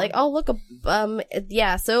 He's Yeah. like, oh look,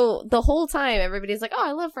 yeah. So the whole time, everybody's like, oh,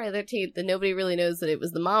 I love Friday the 13th, and nobody really knows that it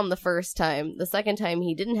was the mom the first time. The second time,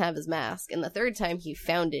 he didn't have his mask, and the third time, he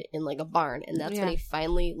found it in like a barn, and that's when Yeah. he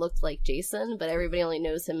finally looked like Jason. But everybody only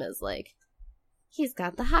knows him as like, he's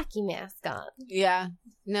got the hockey mask on. Yeah.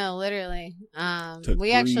 No, literally. Took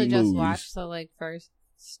We actually 3 just movies. watched the like first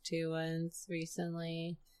 2 ones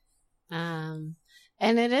recently.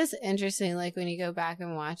 And it is interesting, like when you go back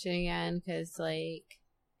and watch it again, because like,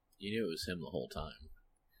 You knew it was him the whole time.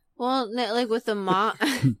 well, no, like with the mom,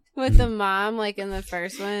 with the mom, like in the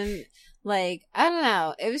first one, like I don't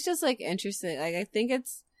know, it was just like interesting. Like I think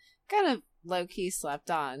it's kind of low key slept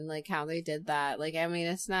on, like how they did that. Like I mean,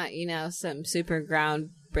 it's not some super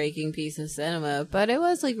groundbreaking piece of cinema, but it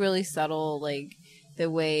was like really subtle, like the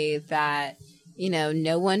way that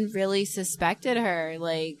no one really suspected her,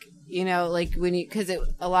 like. Like when you, because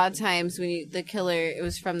a lot of times when the killer, it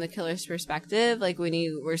was from the killer's perspective, like when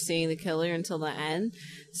you were seeing the killer until the end.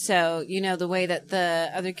 So, the way that the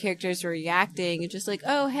other characters were reacting, it's just like,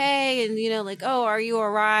 oh, hey, and, like, oh, are you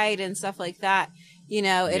all right? And stuff like that. It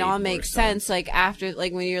Made all more makes sense. sense. Like after,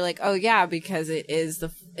 like when you're like, oh yeah, because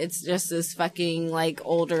it's just this fucking like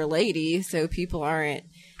older lady. So people aren't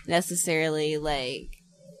necessarily like,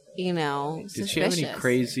 Did she have any suspicious.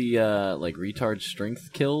 crazy like retard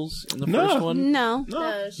strength kills in the No. first one? No.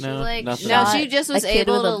 No, she No, like nothing. No, shot she just was a kid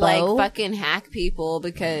able with to a bow. like fucking hack people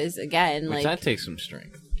because again, Which like that takes some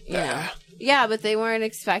strength. yeah, but they weren't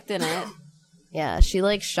expecting it. Yeah, she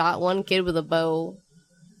like shot one kid with a bow,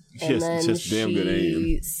 and Just, then just damn good aim.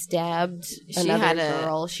 she stabbed She another had a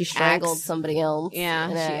girl. She strangled axe. somebody else. Yeah,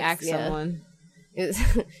 An she axe, axed yeah. someone.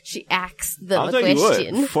 She asked them I'll a tell you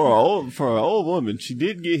question. what, for an old woman, she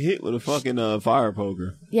did get hit with a fucking fire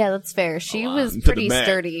poker. Yeah, that's fair. She was To the pretty back.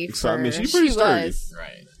 sturdy. So, I mean, for- she's pretty sturdy. was.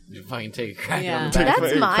 Right. You fucking take a crack Yeah. on the back.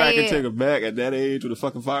 That's Take my- a crack and take a back at that age with a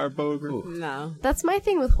fucking fire poker. No. That's my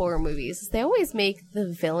thing with horror movies. They always make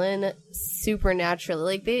the villain supernatural.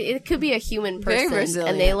 Like it could be a human Very person, resilient.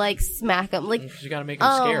 and they like smack them. Like You gotta make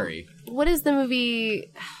them scary. what is the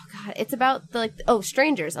movie? Oh god, it's about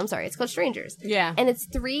Strangers. I'm sorry, it's called Strangers. Yeah. And it's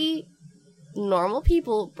 3 normal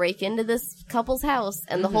people break into this couple's house,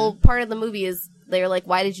 and the whole part of the movie is they're like,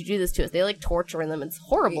 "Why did you do this to us?" They like torturing them. It's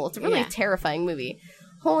horrible. It's a really Yeah. terrifying movie.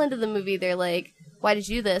 Whole end of the movie, they're like, "Why did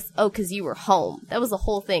you do this?" "Oh, because you were home." That was the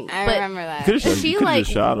whole thing. I But remember that. she could've like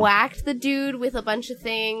just shot him. whacked the dude with a bunch of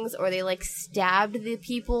things, or they like stabbed the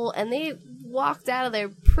people, and they walked out of there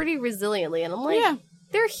pretty resiliently. And I'm like, Yeah.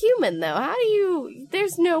 they're human though. How do you?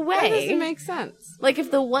 There's no That way. doesn't make sense. Like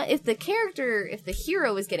if the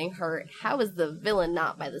hero is getting hurt, how is the villain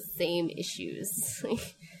not by the same issues?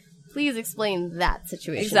 Please explain that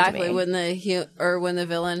situation. Exactly. to me. When the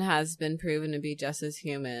villain has been proven to be just as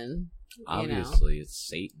human. Obviously, it's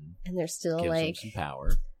Satan. and they're still Gives like them some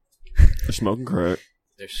power. They're smoking crack.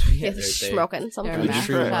 They're, they're smoking They're something. Pretty methed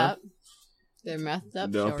sure. up. They're methed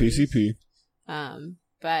up. They're on shorties. PCP.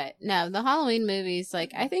 But no, the Halloween movies,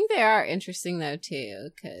 like, I think they are interesting though too,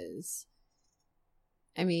 because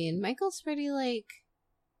I mean, Michael's pretty like,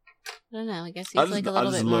 I don't know. I guess he's like a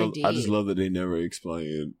little bit more deep. I just love that they never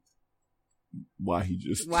explain why he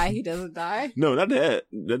just Why he doesn't die? No, not that.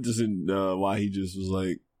 That doesn't. Why he just was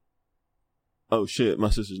like, "Oh shit, my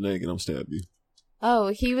sister's naked. I'm stabbing you." Oh,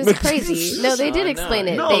 he was crazy. No, they did explain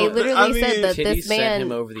it. No, They literally I mean, said that Kitty this sent man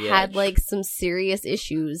him over the had edge. like some serious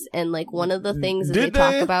issues, and like one of the things that Did they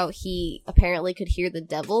talk they? about, he apparently could hear the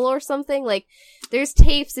devil or something. Like, there's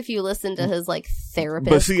tapes if you listen to his like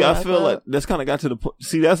therapist. But see, I feel quote, like unquote. that's kind of got to the point.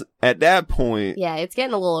 See, that's at that point. Yeah, it's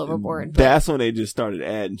getting a little overboard. But That's when they just started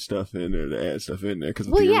adding stuff in there to add stuff in there because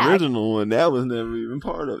Well, the yeah. original one that was never even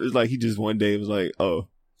part of it. It's like he just one day was like, "Oh,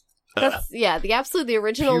 that's the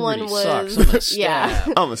original Puberty one was sucks. I'm a yeah.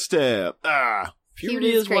 stab. I'm a stab." Ah,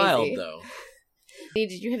 Puberty was is wild, crazy. though.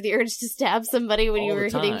 Did you have the urge to stab somebody when you All were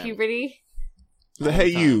the hitting time. puberty? but hey,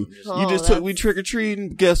 you Oh, just took that's- me trick or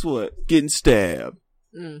treating. Guess what? Getting stabbed.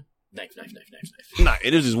 Mm. Knife. Nah,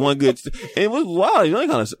 it is just one good. And it was wild. You know,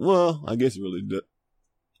 kind of. Well, I guess it really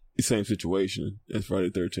the same situation as Friday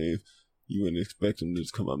the 13th. You wouldn't expect him to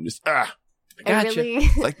just come up and just I gotcha. Really?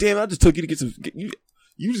 like, damn, I just took you to get some.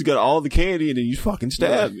 You just got all the candy and then you fucking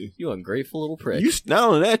stabbed me. You ungrateful little prick. You not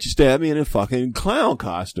only that, you stabbed me in a fucking clown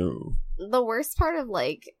costume. The worst part of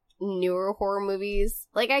like newer horror movies,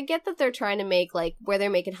 like I get that they're trying to make like where they're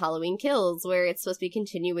making Halloween Kills, where it's supposed to be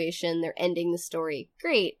continuation, they're ending the story.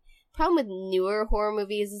 Great. Problem with newer horror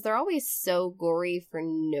movies is they're always so gory for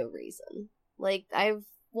no reason. Like I've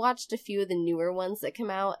watched a few of the newer ones that come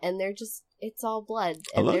out, and they're just it's all blood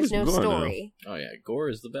and love there's this no gore now. story. Oh yeah, gore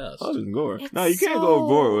is the best. I was gore. It's No, you can't so- go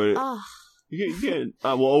overboard with it. Ugh. You can't.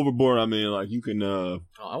 Well, overboard. I mean, like you can. Oh,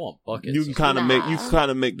 I want buckets. You can kind of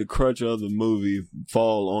Nah. make the crutch of the movie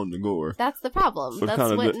fall on the gore. That's the problem. But That's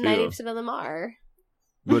kinda what good, 90% of them are.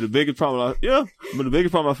 But the biggest problem, but the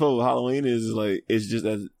biggest problem I feel with Halloween is like it's just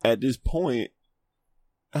at this point.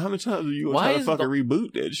 How many times are you gonna Why try to is fucking the-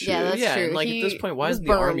 reboot that shit? Yeah, that's Yeah, true. and, like, He at this point, why was isn't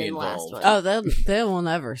the burned army in the last involved? one. Oh, they will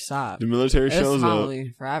never stop. The military It's shows up.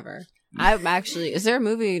 Halloween forever. I'm actually. Is there a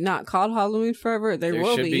movie not called Halloween Forever? There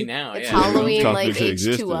will should be. be now. It's Yeah. Halloween Talking like into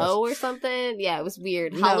existence. H2O or something. Yeah, it was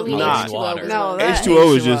weird. No, Halloween Nah. H2O. Was No, one. that-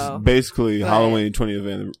 H2O is H2O. just basically But- Halloween 20th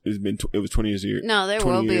event. It was 20 years a year. No, there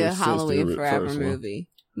 20 will be a years since the Halloween Forever first one. movie.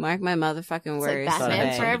 Mark my motherfucking It's like words. Thought it Batman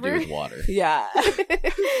had something to do Forever? with water. Yeah.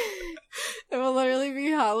 It will literally be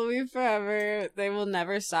Halloween forever. They will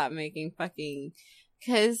never stop making fucking.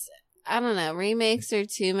 Because, I don't know, remakes are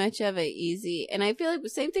too much of it easy. And I feel like the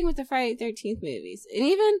same thing with the Friday the 13th movies. And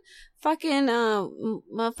even fucking,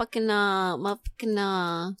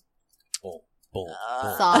 Boom.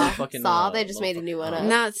 Saw. They just made a new one up.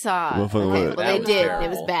 not Saw. Motherfucking Okay, what? well, That they was did. terrible. It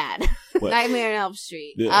was bad. What? Nightmare on Elm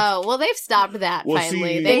Street. Yeah. Oh, well, they've stopped that Well,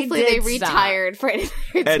 finally. see- Thankfully, They they did stop. retired Friday the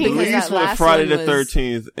 13th. At Because least that with last Friday one the was-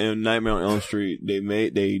 13th and Nightmare on Elm Street, they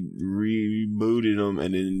rebooted them,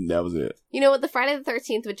 and then that was it. You know what? The Friday the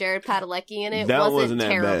 13th with Jared Padalecki in it That wasn't that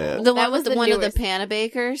terrible. bad. The That one was with the one newest. of the Panna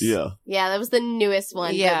Bakers? Yeah. Yeah, that was the newest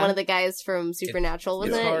one. Yeah. Yeah, one of the guys from Supernatural was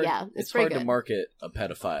It's in hard. it. Yeah, It's pretty hard to good. market a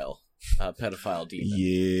pedophile demon.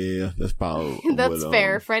 Yeah, that's probably That's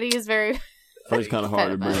fair. Freddy is very. Freddy's kind of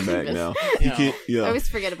hard to bring back Pedophile. now. You You know. can't, I yeah. always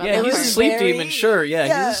forget about Yeah, that. he's a part. sleep very- demon, sure. Yeah,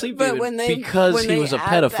 Yeah, he's a sleep but demon when they- because when he they was a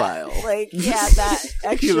add pedophile. that, like, yeah, that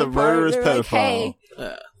extra He's a murderous part, they're like, pedophile.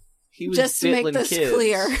 hey, He was Just to make diddling this kids.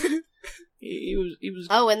 clear. He was.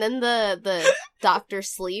 Oh, and then the Doctor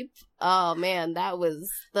Sleep. Oh man, that was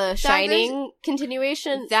the Shining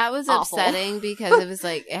continuation. That was Awful. upsetting because it was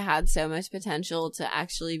like it had so much potential to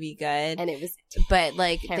actually be good, And it was but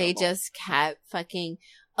like they terrible. just kept fucking.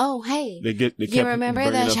 Oh hey, They you kept remember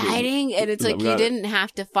bringing The up Shining? And it's like we you gotta- didn't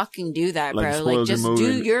have to fucking do that, Like, bro. spoiled Like your just movie.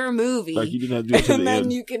 do your movie, Like you didn't have to do it to and the then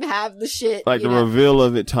end. you can have the shit. Like you the know? reveal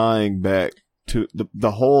of it tying back to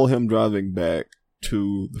the whole him driving back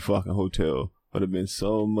to the fucking hotel would have been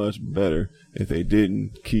so much better if they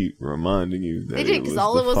didn't keep reminding you that they did because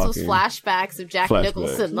all it was fucking flashbacks of Jack flashbacks.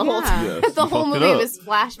 Nicholson the whole Yeah. time. Yes, the you whole fucked it movie up. was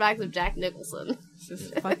flashbacks of Jack Nicholson.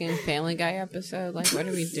 This fucking Family Guy episode. Like, what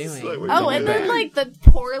are we doing? like, we're Oh, coming and then back. like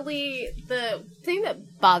the thing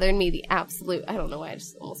that bothered me, the absolute, I don't know why I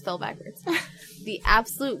just almost fell backwards. The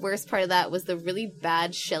absolute worst part of that was the really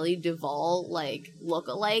bad Shelley Duvall like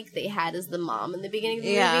look-alike they had as the mom in the beginning of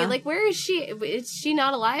the Yeah. movie. Like, where is she? Is she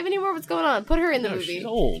not alive anymore? What's going on? Put her in the No, movie. she's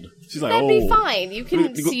old. She's like, That'd oh, be fine. You can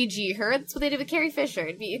You go- CG her. That's what they did with Carrie Fisher.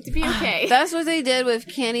 It'd be okay. That's what they did with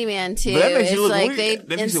Candyman too. But that makes you It's look like weird. they That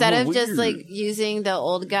makes it instead look of just weird. like using the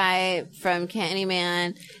old guy from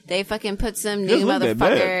Candyman, they fucking put some doesn't new look that motherfucker,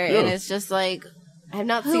 bad, yeah. and it's just like I've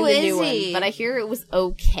not Who seen the new is he? one, but I hear it was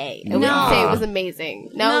okay. I No. wouldn't say it was amazing.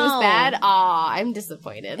 No, it No. was bad. Aw, I'm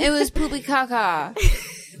disappointed. it was poopy caca.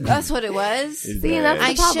 That's what it was. It's See, bad. that's the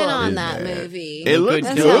I problem. shit on It's that bad. movie. It looks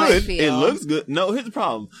That's how I good. feel. It looks good. No, here's the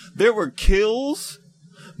problem. There were kills,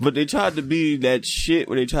 but they tried to be that shit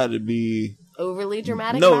where they tried to be Overly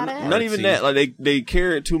dramatic no, about it. not even that. Like they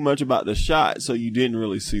cared too much about the shot, so you didn't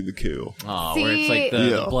really see the kill. Oh, where it's like See-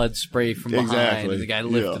 the Yeah. blood spray from behind, Exactly. and the guy Yeah.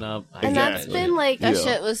 lifting up. And that's Exactly. been like That Yeah.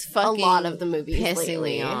 shit was fucking lot of the movies pissing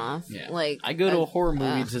lately. me off. Yeah. Like I go to a horror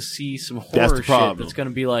movie to see some That's horror the shit problem. that's going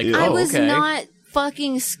to be like, Yeah. I oh, was okay. not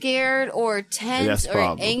fucking scared or That's tense the or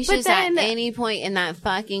problem. anxious But then- at any point in that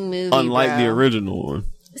fucking movie. Unlike bro. the original one.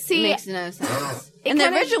 See, Makes no sense. It And the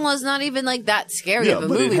kinda- original was not even like that scary Yeah, of a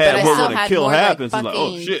but movie, it but had I but still when a had kill more happens, like it's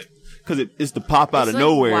fucking. like, oh shit. Because it's the pop out It's of like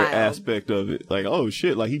nowhere wild. aspect of it. Like, oh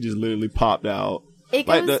shit, like he just literally popped out. it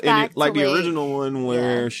Like goes the back like to the like, original one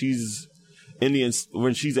where yeah. she's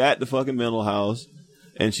when she's at the fucking mental house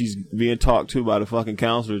and she's being talked to by the fucking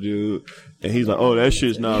counselor dude, and he's like, "Oh, that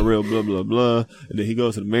shit's not real," blah blah blah. And then he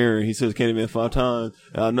goes to the mirror and he says Candyman 5 times.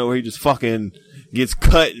 And I know where he just fucking gets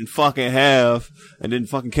cut in fucking half, and then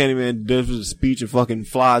fucking Candyman does his speech and fucking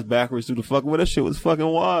flies backwards through the fucking. Well, that shit was fucking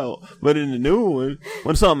wild. But in the new one,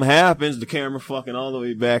 when something happens, the camera fucking all the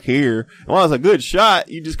way back here. And while it's a good shot,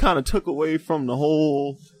 you just kind of took away from the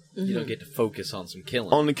whole You don't get to focus on some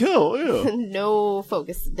killing. on the kill. Yeah, no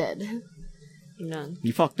focus dead. None.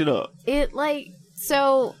 you fucked it up. It like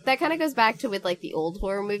so that kind of goes back to with like the old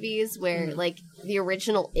horror movies where like the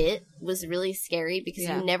original It was really scary because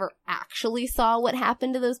Yeah. you never actually saw what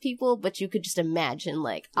happened to those people, but you could just imagine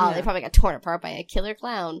like, oh, Yeah. they probably got torn apart by a killer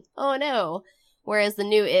clown. Oh no. Whereas the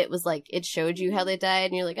new It was like it showed you how they died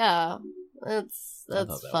and you're like, oh, that's I thought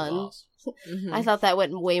that was fun. awesome. Mhm. I thought that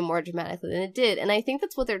went way more dramatically than it did, and I think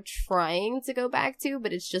that's what they're trying to go back to,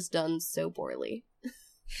 but it's just done so poorly.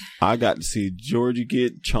 I got to see Georgie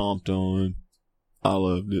get chomped on. I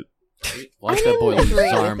loved it. Watch I that boy didn't lose his agree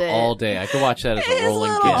arm with it. all day. I could watch that as a His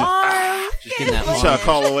rolling little gif. arm. Just getting that You arm. try to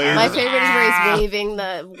call away. My favorite is where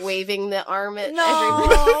he's waving the arm at No.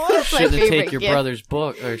 everybody. That's my Shouldn't have favorite taken your gift. brother's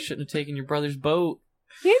book, or shouldn't have taken your brother's boat.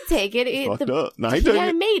 He didn't take it. Fucked up. Nah, he He took kinda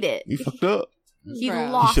it. made it. He fucked up. He Bro.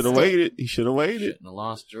 He lost should have it. waited. He should have waited. Shouldn't have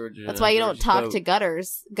lost Georgia. That's why you don't Georgia's talk boat. to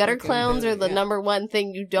gutters. Gutter Fucking clowns are the yeah. number one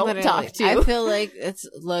thing you don't Literally. talk to. I feel like it's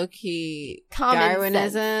low key Common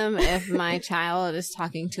Darwinism if my child is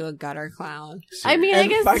talking to a gutter clown. I mean, I And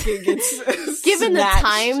guess fucking gets given the snatched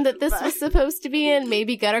time that this was supposed to be in,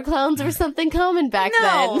 maybe gutter clowns were something common back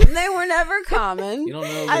No, then. they were never common. You don't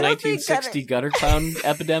know the I don't think 1960 gutter clown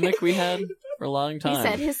epidemic we had for a long He time.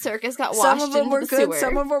 said his circus got washed Some of them into were the good, sewer.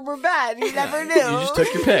 some of them were bad. You never knew. You just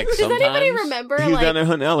took your pick. Does Sometimes. anybody remember He was down like there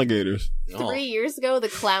hunting alligators. 3 years ago the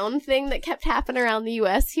clown thing that kept happening around the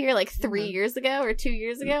U.S. here, like 3 years ago or 2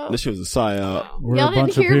 years ago? This shit was a psyop. Where Y'all a bunch didn't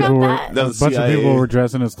of hear people about were that? That a was bunch of CIA. people were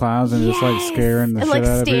dressing as clowns and just like Yes! scaring the and shit like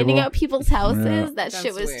out of standing people. out people's houses. Yeah. That That's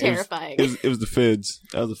shit was weird. terrifying. It was the feds.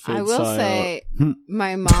 That was a feds I will psyop. say,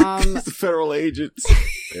 my mom. It's the federal agents.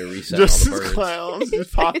 They're resetting Just all the as birds. clowns.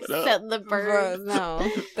 Just popping up. Set the bird. Bro,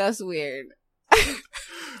 no, that's weird.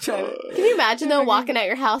 Can you imagine though walking out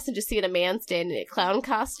your house and just seeing a man standing in a clown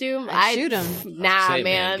costume? I'd shoot him. Nah, Say,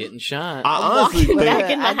 man. getting shot. I I'm honestly walking think,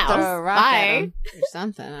 back in the I'd house. throw a rock at Bye. him or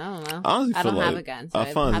something. I don't know. I honestly I don't feel have like a gun, so I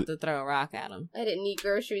I'd find have it- to throw a rock at him. I didn't eat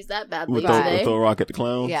groceries that badly With Right. today. throw a rock at the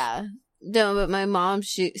clowns. Yeah, No, but my mom,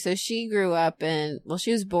 she grew up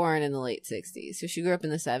she was born in the late 60s, so she grew up in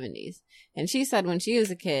the 70s. And she said when she was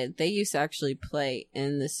a kid, they used to actually play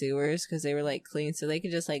in the sewers because they were, like, clean, so they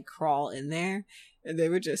could just, like, crawl in there, and they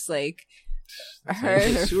would just, like, her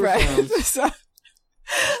and her friends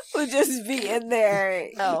would just be in there,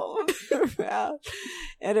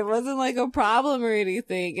 and it wasn't, like, a problem or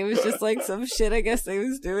anything. It was just, like, some shit I guess they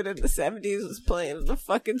was doing in the 70s was playing in the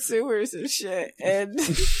fucking sewers and shit, and...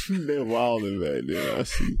 They're wilding back there, I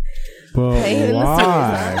see. But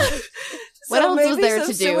why? What else was there to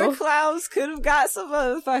do? Sewer clowns could have got some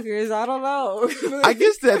motherfuckers. I don't know. I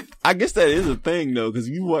guess that is a thing though, because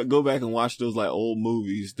you go back and watch those like old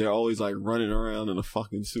movies. They're always like running around in the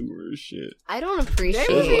fucking sewer and shit. I don't appreciate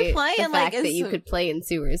They playing, the like, fact that you could play in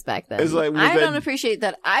sewers back then. It's like I don't appreciate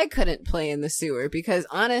that I couldn't play in the sewer because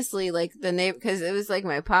honestly, like because it was like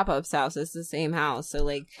my pop-up's house. It's the same house, so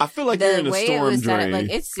like I feel like the you're in a way it storm was set up, drain. like,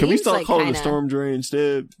 it Can we seems start like calling it kinda- a storm drain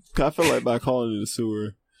instead? 'Cause I feel like by calling it a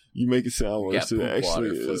sewer, you make it sound worse than it actually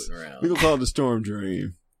is. We can call it the storm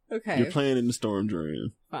drain. Okay, You're playing in the storm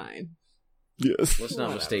drain. fine. Yes. Let's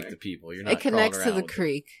not mistake the people. You're not. It connects to crawling the around with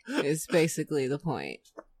creek. Is basically the point.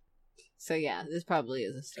 So yeah, this probably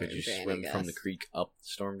is a them. storm Could you drain. I swim guess. from the creek up the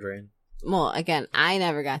storm drain? Well, again, I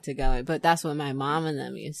never got to go, but that's what my mom and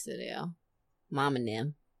them used to do. Mom and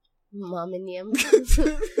them. Mom and Yim.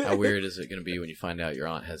 How weird is it going to be when you find out your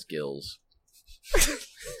aunt has gills?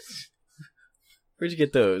 Where'd you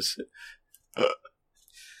get those?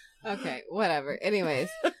 Okay, whatever. Anyways,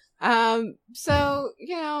 so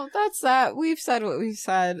that's that. We've said what we've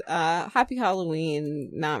said. Happy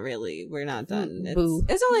Halloween. Not really. We're not done. Boo.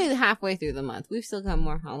 It's only halfway through the month. We've still got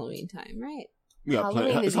more Halloween time, right? We got plenty-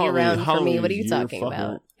 Halloween is it's year-round for me. What are you year talking fucking-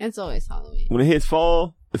 about? It's always Halloween. When it hits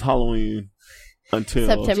fall, it's Halloween until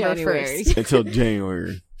September January. 1st. until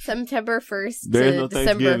January. September 1st There's to no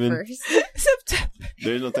December Thanksgiving. 1st. September.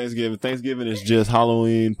 There's no Thanksgiving. Thanksgiving is just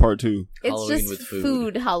Halloween part 2. It's Halloween just with food.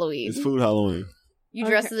 food Halloween. It's food Halloween. You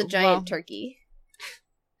dress Okay, as a giant well- turkey.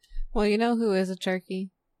 Well, you know who is a turkey?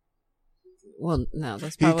 Well, no,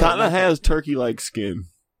 that's He probably kind not of has turkey-like skin.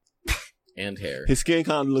 And hair. His skin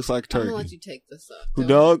kind of looks like I'm gonna let turkey. you take this up. Who,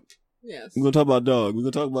 Dog? Yes. We're gonna talk about Dog. We're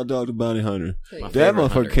gonna talk about Dog the Bounty Hunter. Take My it. That favorite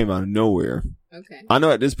motherfucker hunter. came out of nowhere. Okay. I know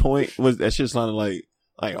at this point that shit sounded like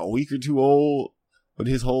a week or two old with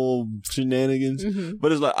his whole shenanigans. Mm-hmm.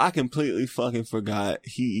 But it's like I completely fucking forgot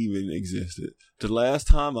he even existed. The last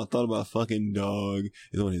time I thought about fucking Dog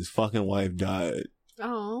is when his fucking wife died.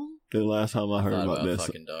 Oh. The last time I heard Thought about about that.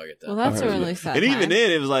 fucking dog at that. Well, that's I a heard really that. sad And even time.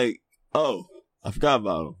 then, it was like, oh, I forgot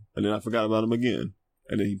about him, and then I forgot about him again,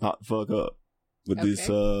 and then he popped the fuck up with this.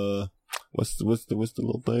 What's the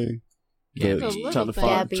little thing? Gabby. That's The trying to little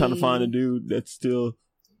find thing. trying to find a dude that's still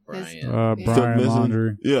Brian. still Brian missing.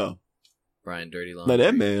 Laundry. Yeah, Brian Dirty Like Laundry.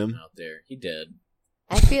 that man. Out there. He dead.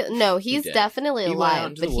 I feel no, he's dead. definitely He went alive, out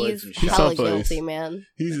into but the woods he's and shot hella someplace. guilty, man.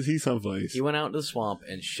 he's someplace. He went out into the swamp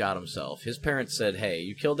and shot himself. His parents said, "Hey,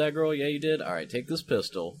 you killed that girl? Yeah, you did. All right, take this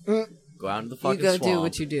pistol. Go out into the You fucking go swamp. do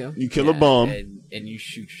what you do. You kill a bum. and you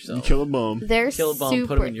shoot yourself. You kill a bum. They're Kill a bum. super.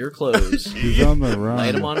 Put him in your clothes. He's on the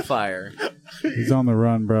Light him run. on fire. He's on the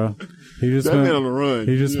run, bro. He just That man on spent, the run.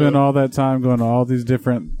 he just Yeah. spent all that time going to all these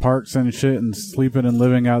different parks and shit and sleeping and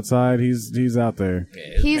living outside. He's out there.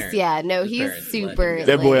 Okay, his He's parents- no, his he's parents let him super. go.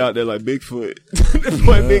 That boy like- out there like Bigfoot. That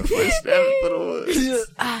boy Bigfoot snapping for the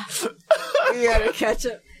woods. You gotta catch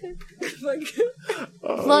up.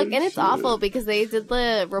 Look, and it's awful because they did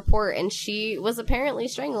the report and she was apparently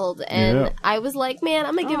strangled. And Yeah. I was like, man,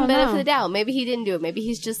 I'm gonna give Oh, him benefit of no. the doubt. Maybe he didn't do it. Maybe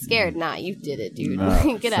he's just scared. Nah, you did it, dude. Nah,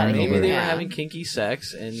 Get out of strangled here. Maybe they were Yeah. having kinky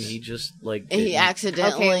sex and he just like He didn't-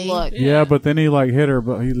 accidentally. Okay, look. Yeah, but then he hit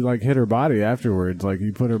her body afterwards. Like he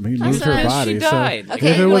moved her Because body. she So died. if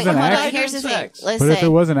it was an hold on. accident, Here's the thing. Sex. Listen, but if it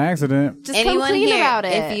was an accident, Just come anyone clean here, about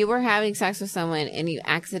it. if you were having sex with someone and you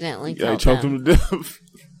accidentally Yeah, he killed choked them, him to death.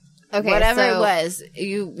 Okay, whatever so it was,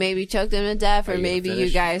 you maybe choked them to death, Are or you maybe gonna you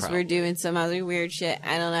finish? guys were Probably. doing some other weird shit.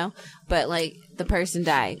 I don't know, but like the person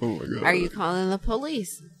died. Oh my god. Are you calling the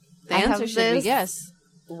police? The I have answer should be this. yes.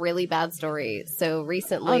 Really bad story. So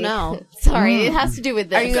recently, Oh, no. sorry, it has to do with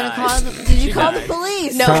this. Are you gonna Guys. call? Did you She call the died.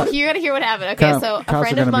 police? No, Cops- you gotta hear what happened. Okay, so a cops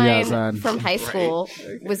friend are of gonna be mine outside. from high school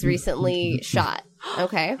was recently shot.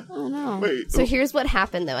 Okay, Oh no. Wait. so here's what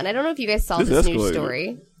happened though, and I don't know if you guys saw This this news escalated.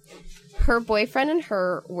 story. Her boyfriend and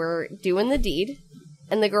her were doing the deed,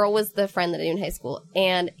 and the girl was the friend that I knew in high school,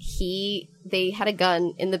 and they had a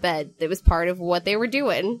gun in the bed that was part of what they were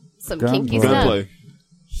doing. Some kinky Gunplay. stuff. Gunplay.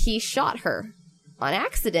 He shot her on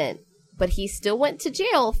accident, but he still went to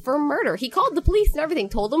jail for murder. He called the police and everything,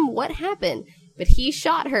 told them what happened, but he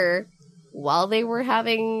shot her while they were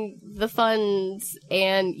having the funds,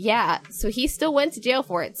 and so he still went to jail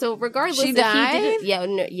for it. So regardless, She died?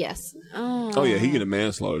 Yes. Oh yeah, he get a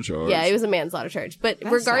manslaughter charge. Yeah, it was a manslaughter charge. But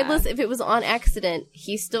That's regardless sad. if it was on accident,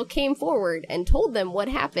 he still came forward and told them what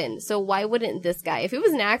happened. So why wouldn't this guy? If it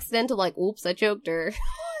was an accidental, like, oops, I choked her.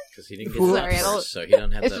 Because he didn't get to Sorry, I that don't- first, so he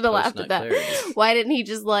doesn't have I that should have laughed post-nut at that. clarity. Why didn't he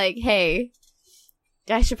just like, hey,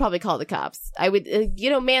 I should probably call the cops. I would,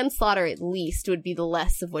 manslaughter at least would be the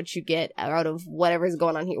less of what you get out of whatever's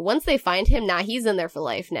going on here. Once they find him, he's in there for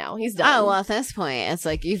life now. He's done. Oh, well, at this point, it's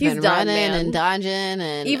like you've He's been done, running man. and dodging,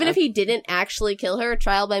 and Even if he didn't actually kill her,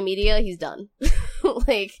 trial by media, he's done.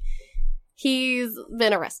 Like, he's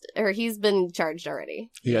been arrested, or he's been charged already.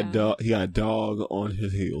 He got a dog on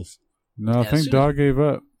his heels. No, I Yeah, think soon- Dog gave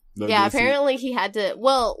up. No, Yeah, yes, he- apparently he had to,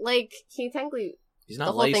 well, like, he technically, He's the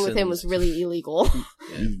not whole thing with him was licensed. really illegal.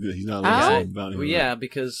 He's not Oh? licensed bounty Well, hunter. yeah,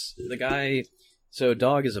 because the guy. So,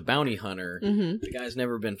 Dog is a bounty hunter. Mm-hmm. The guy's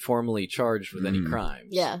never been formally charged with any Mhm. crimes.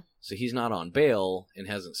 Yeah. So he's not on bail and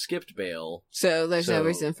hasn't skipped bail, So there's no So-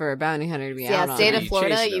 reason for a bounty hunter to be out Yeah, on state it. of He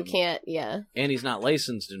Florida, chased you him. can't, yeah. and he's not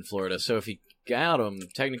licensed in Florida. So if he got him,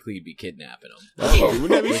 technically he'd be kidnapping him. Oh, wouldn't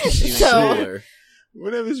that be Which is even So- cooler.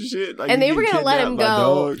 Whatever shit. Like, And you they were get gonna let him kidnapped by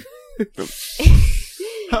go. dog.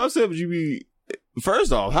 How upset would you be?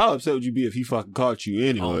 First off, how upset would you be if he fucking caught you Oh my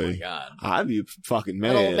anyway? god. I'd be fucking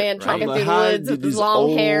mad. An old man right? trucking I'm through the how woods did with his this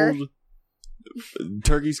long hair. old,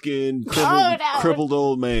 turkey skinned, Oh, no. crippled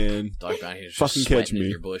old man Dog bounty hunter's Fucking just catch sweating in me.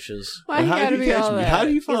 your bushes. Why you How gotta did be he catch all me? that? How do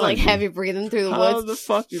you He's find like me? heavy breathing through the How woods. the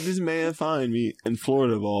fuck did this man find me in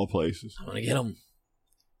Florida of all places? I want to get him.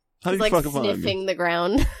 How He's did you like fucking find me? sniffing the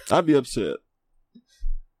ground. I'd be upset.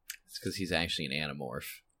 It's because he's actually an anamorph.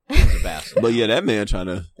 He's a bastard. But yeah, that man trying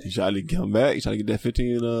to come back. He's trying to get that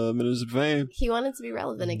 15 minutes of fame. He wanted to be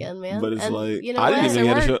relevant again, man. But it's And like, you know I didn't what? even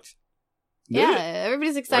get a show. Yeah,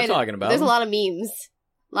 everybody's excited. talking about There's a him. lot of memes.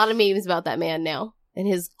 A lot of memes about that man now. And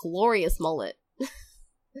his glorious mullet.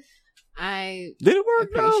 I Did it work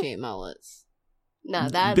though? appreciate mullets. No,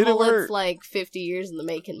 that Did it mullet's work? like 50 years in the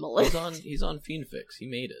making mullet. He's on FiendFix. He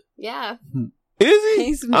made it. Yeah. Is he?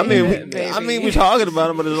 He's I mean, made it, I mean, baby. we're talking about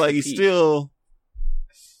him, but it's like he's still.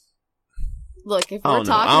 Look, if I we're don't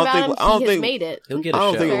know. talking I don't about think- him, I don't he has think- made it. He'll get I a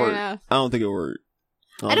don't show. think it Fair worked. enough. I don't think it worked.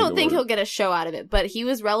 I don't think it he'll worked. get a show out of it, but he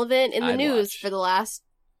was relevant in the I'd news watch. for the last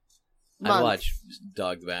I month. watch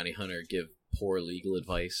Dog the Bounty Hunter give poor legal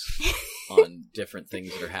advice on different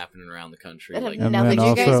things that are happening around the country. That have Like, And Now, then would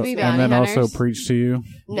you guys also, be and bounty then also hunters? preach to you.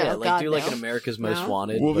 No, yeah, like God, do like no. an America's Most No?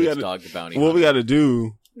 Wanted, Well, but we it's gotta- Dog the Bounty What Hunter. we got to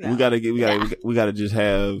do? No. We got to just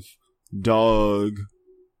have dog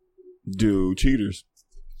do cheaters.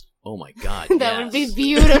 Oh my god, That would be yes.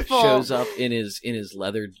 beautiful. Shows up in his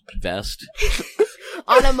leather vest.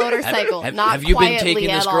 On a motorcycle, Have not you been quietly taking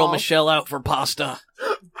this at girl all. Michelle out for pasta?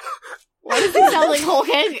 Why does he sound like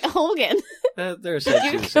Hogan? They're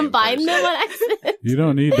Did you combine them on accident? You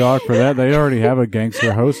don't need Dog for that. They already have a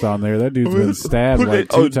gangster host on there. That dude's been stabbed like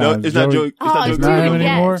two times. It's not Joey- Joey. It's Oh, not It's dude, not him yes.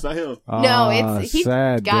 anymore. It's not him. No, Ah, it's he's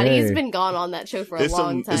sad God. day. He's been gone on that show for a It's long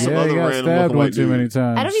some- it's time. some Yeah, he other got random stabbed looking one white too dude. many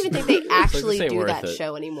times. I don't even think they actually This ain't do worth that it.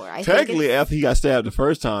 show anymore. I think Technically, it's- after he got stabbed the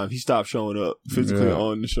first time, he stopped showing up physically Yeah.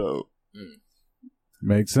 on the show.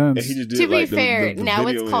 Makes And sense. he just did, to be like, the- fair, the now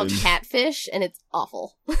it's video called in. Catfish, and it's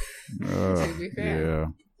awful. To be fair. Yeah.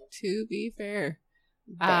 To be fair.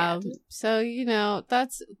 Bad. So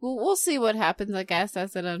that's we'll see what happens. I guess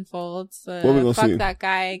as it unfolds. What we gonna Fuck see? that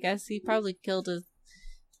guy. I guess he probably killed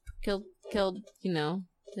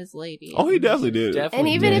his lady. Oh, he definitely did. Definitely. And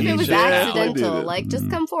even Yeah, if he it was just accidental, did it. like just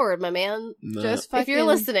Mhm. come forward, my man. Nah. Just If you're fucking-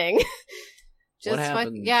 listening, Just What fuck,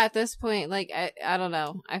 happens- yeah. At this point, like I don't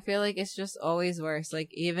know. I feel like it's just always worse. Like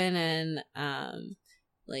even in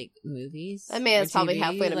like movies. That man's or probably TV,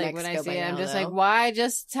 halfway to like when I Mexico see by it, I'm now, just though. like, why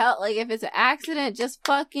just tell? Like if it's an accident, just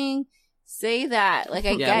fucking say that. Like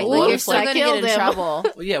I Yeah, get, what like you're if, still like- gonna killed get in him? trouble.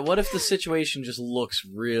 Well, yeah, what if the situation just looks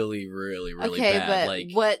really, really, really Okay, bad? but Like,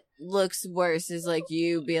 what looks worse is like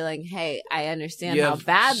you be like, "Hey, I understand you how have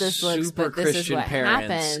bad this looks, super but this is Christian what parents,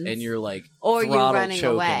 happens." and you're like, Or you throttle running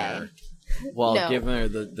choking away. her while No. giving her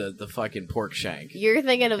the fucking pork shank. you're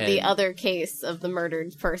thinking of the And- other case of the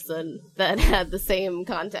murdered person that had the same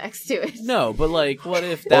context to it. No, but like, what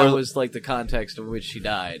if that Or- was like the context of which she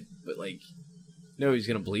died? But like, nobody's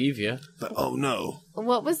gonna believe you. Like, oh no.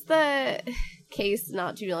 What was the case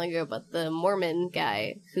not too long ago about the Mormon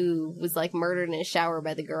guy who was like murdered in his shower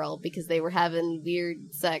by the girl because they were having weird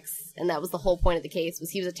sex, and that was the whole point of the case,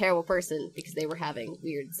 was he was a terrible person because they were having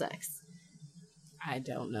weird sex. I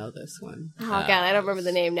don't know this one. Oh god, I don't remember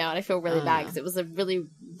the name now, and I feel really bad because it was a really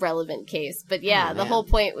relevant case. But yeah, the whole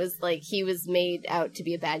point was like he was made out to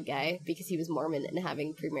be a bad guy because he was Mormon and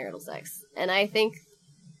having premarital sex. And I think,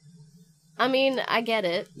 I mean, I get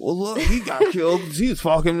it. Well, look, he got killed because he was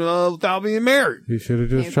fucking without being married. He should have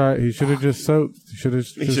just tried. He should have just soaked. He should have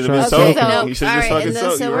He just should tried. have been Okay, soaked. no, He should have just alright, fucking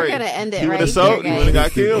soaked. so You're we're right. gonna end it He would right have soaked. here, He would have got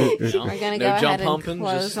guys. killed. We're gonna No go jump ahead and humping,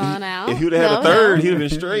 close just- on out. If he would have had a No, third, no. he'd have been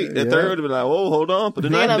straight. That third would have been like, whoa, hold on, put the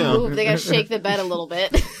They knife gotta down. move. They gotta shake the bed a little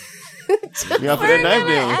bit. You gotta put that knife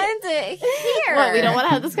down. End it here. What? We don't want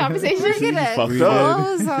to have this conversation. We're gonna Fucked up.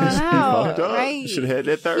 close on out. Fucked up. Right Should have had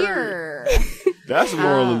that third. here. That's the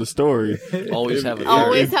moral of the story. Always have a third.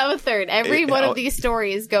 Always have a third. Every one oh. of these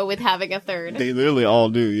stories go with having a third. They literally all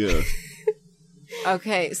do, yeah.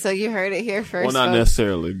 Okay, so you heard it here first. Well, not folks.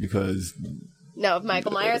 necessarily, because No, if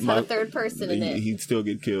Michael Myers had a third person in it. he'd still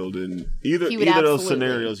get killed. In either He would of those absolutely.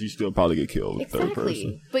 scenarios, you still probably get killed with a third person.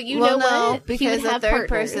 Exactly. But you Well, know no, what? He because would the have third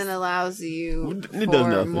partners. person allows you It does for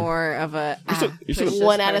nothing. more of a You still- push this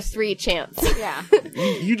 1 out of person. 3 chance. Yeah,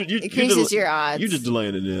 You increases your odds. You just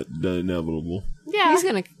delaying the inevitable. Yeah.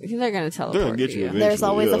 they're gonna teleport They're gonna get you you, eventually. There's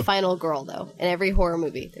always yeah. a final girl, though. In every horror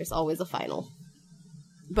movie, there's always a final.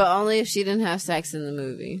 but only if she didn't have sex in the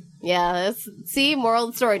movie. Yeah, see, moral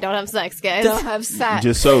of the story, don't have sex, guys. Don't have sex.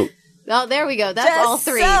 Just soak. Oh, there we go. That's Just all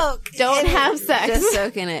 3. soak Don't in it. have sex. Just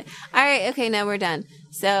soak in it. All right. Okay. Now we're done.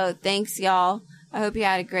 So thanks, y'all. I hope you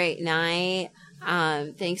had a great night.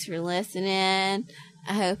 Thanks for listening.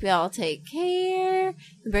 I hope y'all take care,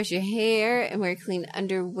 brush your hair, and wear clean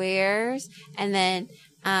underwears, and then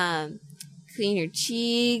clean your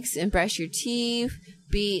cheeks and brush your teeth.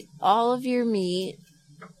 Beat all of your meat.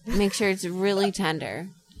 Make sure it's really tender.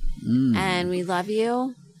 And we love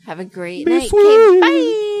you. Have a great night. Okay,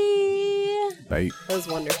 bye. Bait. That was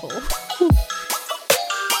wonderful.